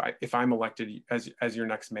see if I'm elected as your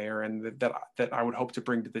next mayor, and that I would hope to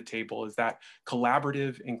bring to the table is that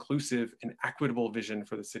collaborative, inclusive, and equitable vision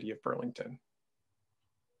for the city of Burlington.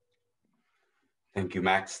 Thank you,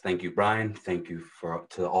 Max. Thank you, Brian. Thank you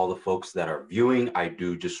to all the folks that are viewing. I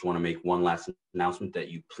do just want to make one last announcement that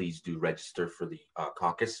you please do register for the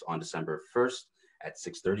caucus on December 1st at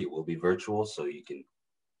 6:30. It will be virtual, so you can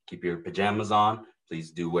keep your pajamas on.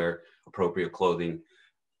 Please do wear appropriate clothing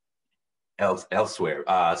elsewhere.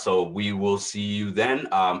 So we will see you then.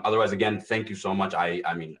 Otherwise, again, thank you so much.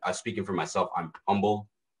 I mean, speaking for myself, I'm humbled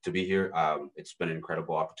to be here. It's been an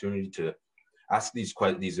incredible opportunity to ask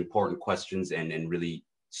these important questions and really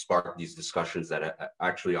spark these discussions that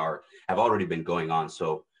actually have already been going on.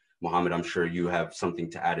 So Mohammed, I'm sure you have something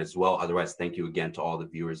to add as well. Otherwise, thank you again to all the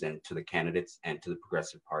viewers and to the candidates and to the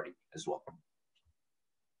Progressive Party as well.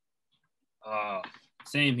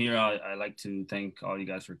 Same here. I like to thank all you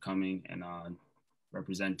guys for coming and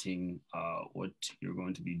representing what you're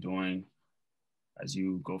going to be doing as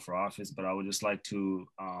you go for office. But I would just like to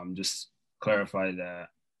just clarify that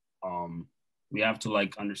we have to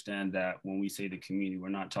understand that when we say the community, we're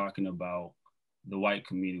not talking about the white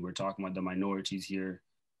community. We're talking about the minorities here.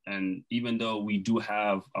 And even though we do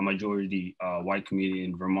have a majority white community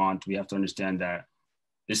in Vermont, we have to understand that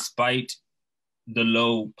despite the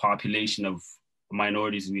low population of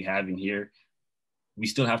minorities we have in here, we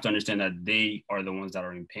still have to understand that they are the ones that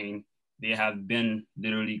are in pain. They have been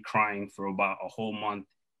literally crying for about a whole month,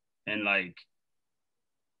 and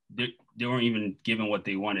they weren't even given what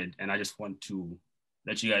they wanted. And I just want to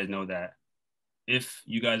let you guys know that if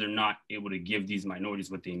you guys are not able to give these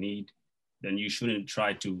minorities what they need, then you shouldn't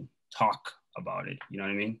try to talk about it. You know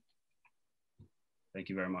what I mean? Thank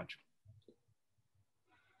you very much.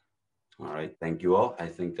 All right, thank you all. I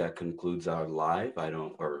think that concludes our live.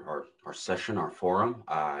 Our session, our forum.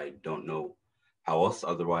 I don't know how else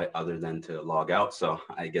other than to log out. So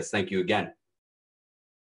I guess thank you again.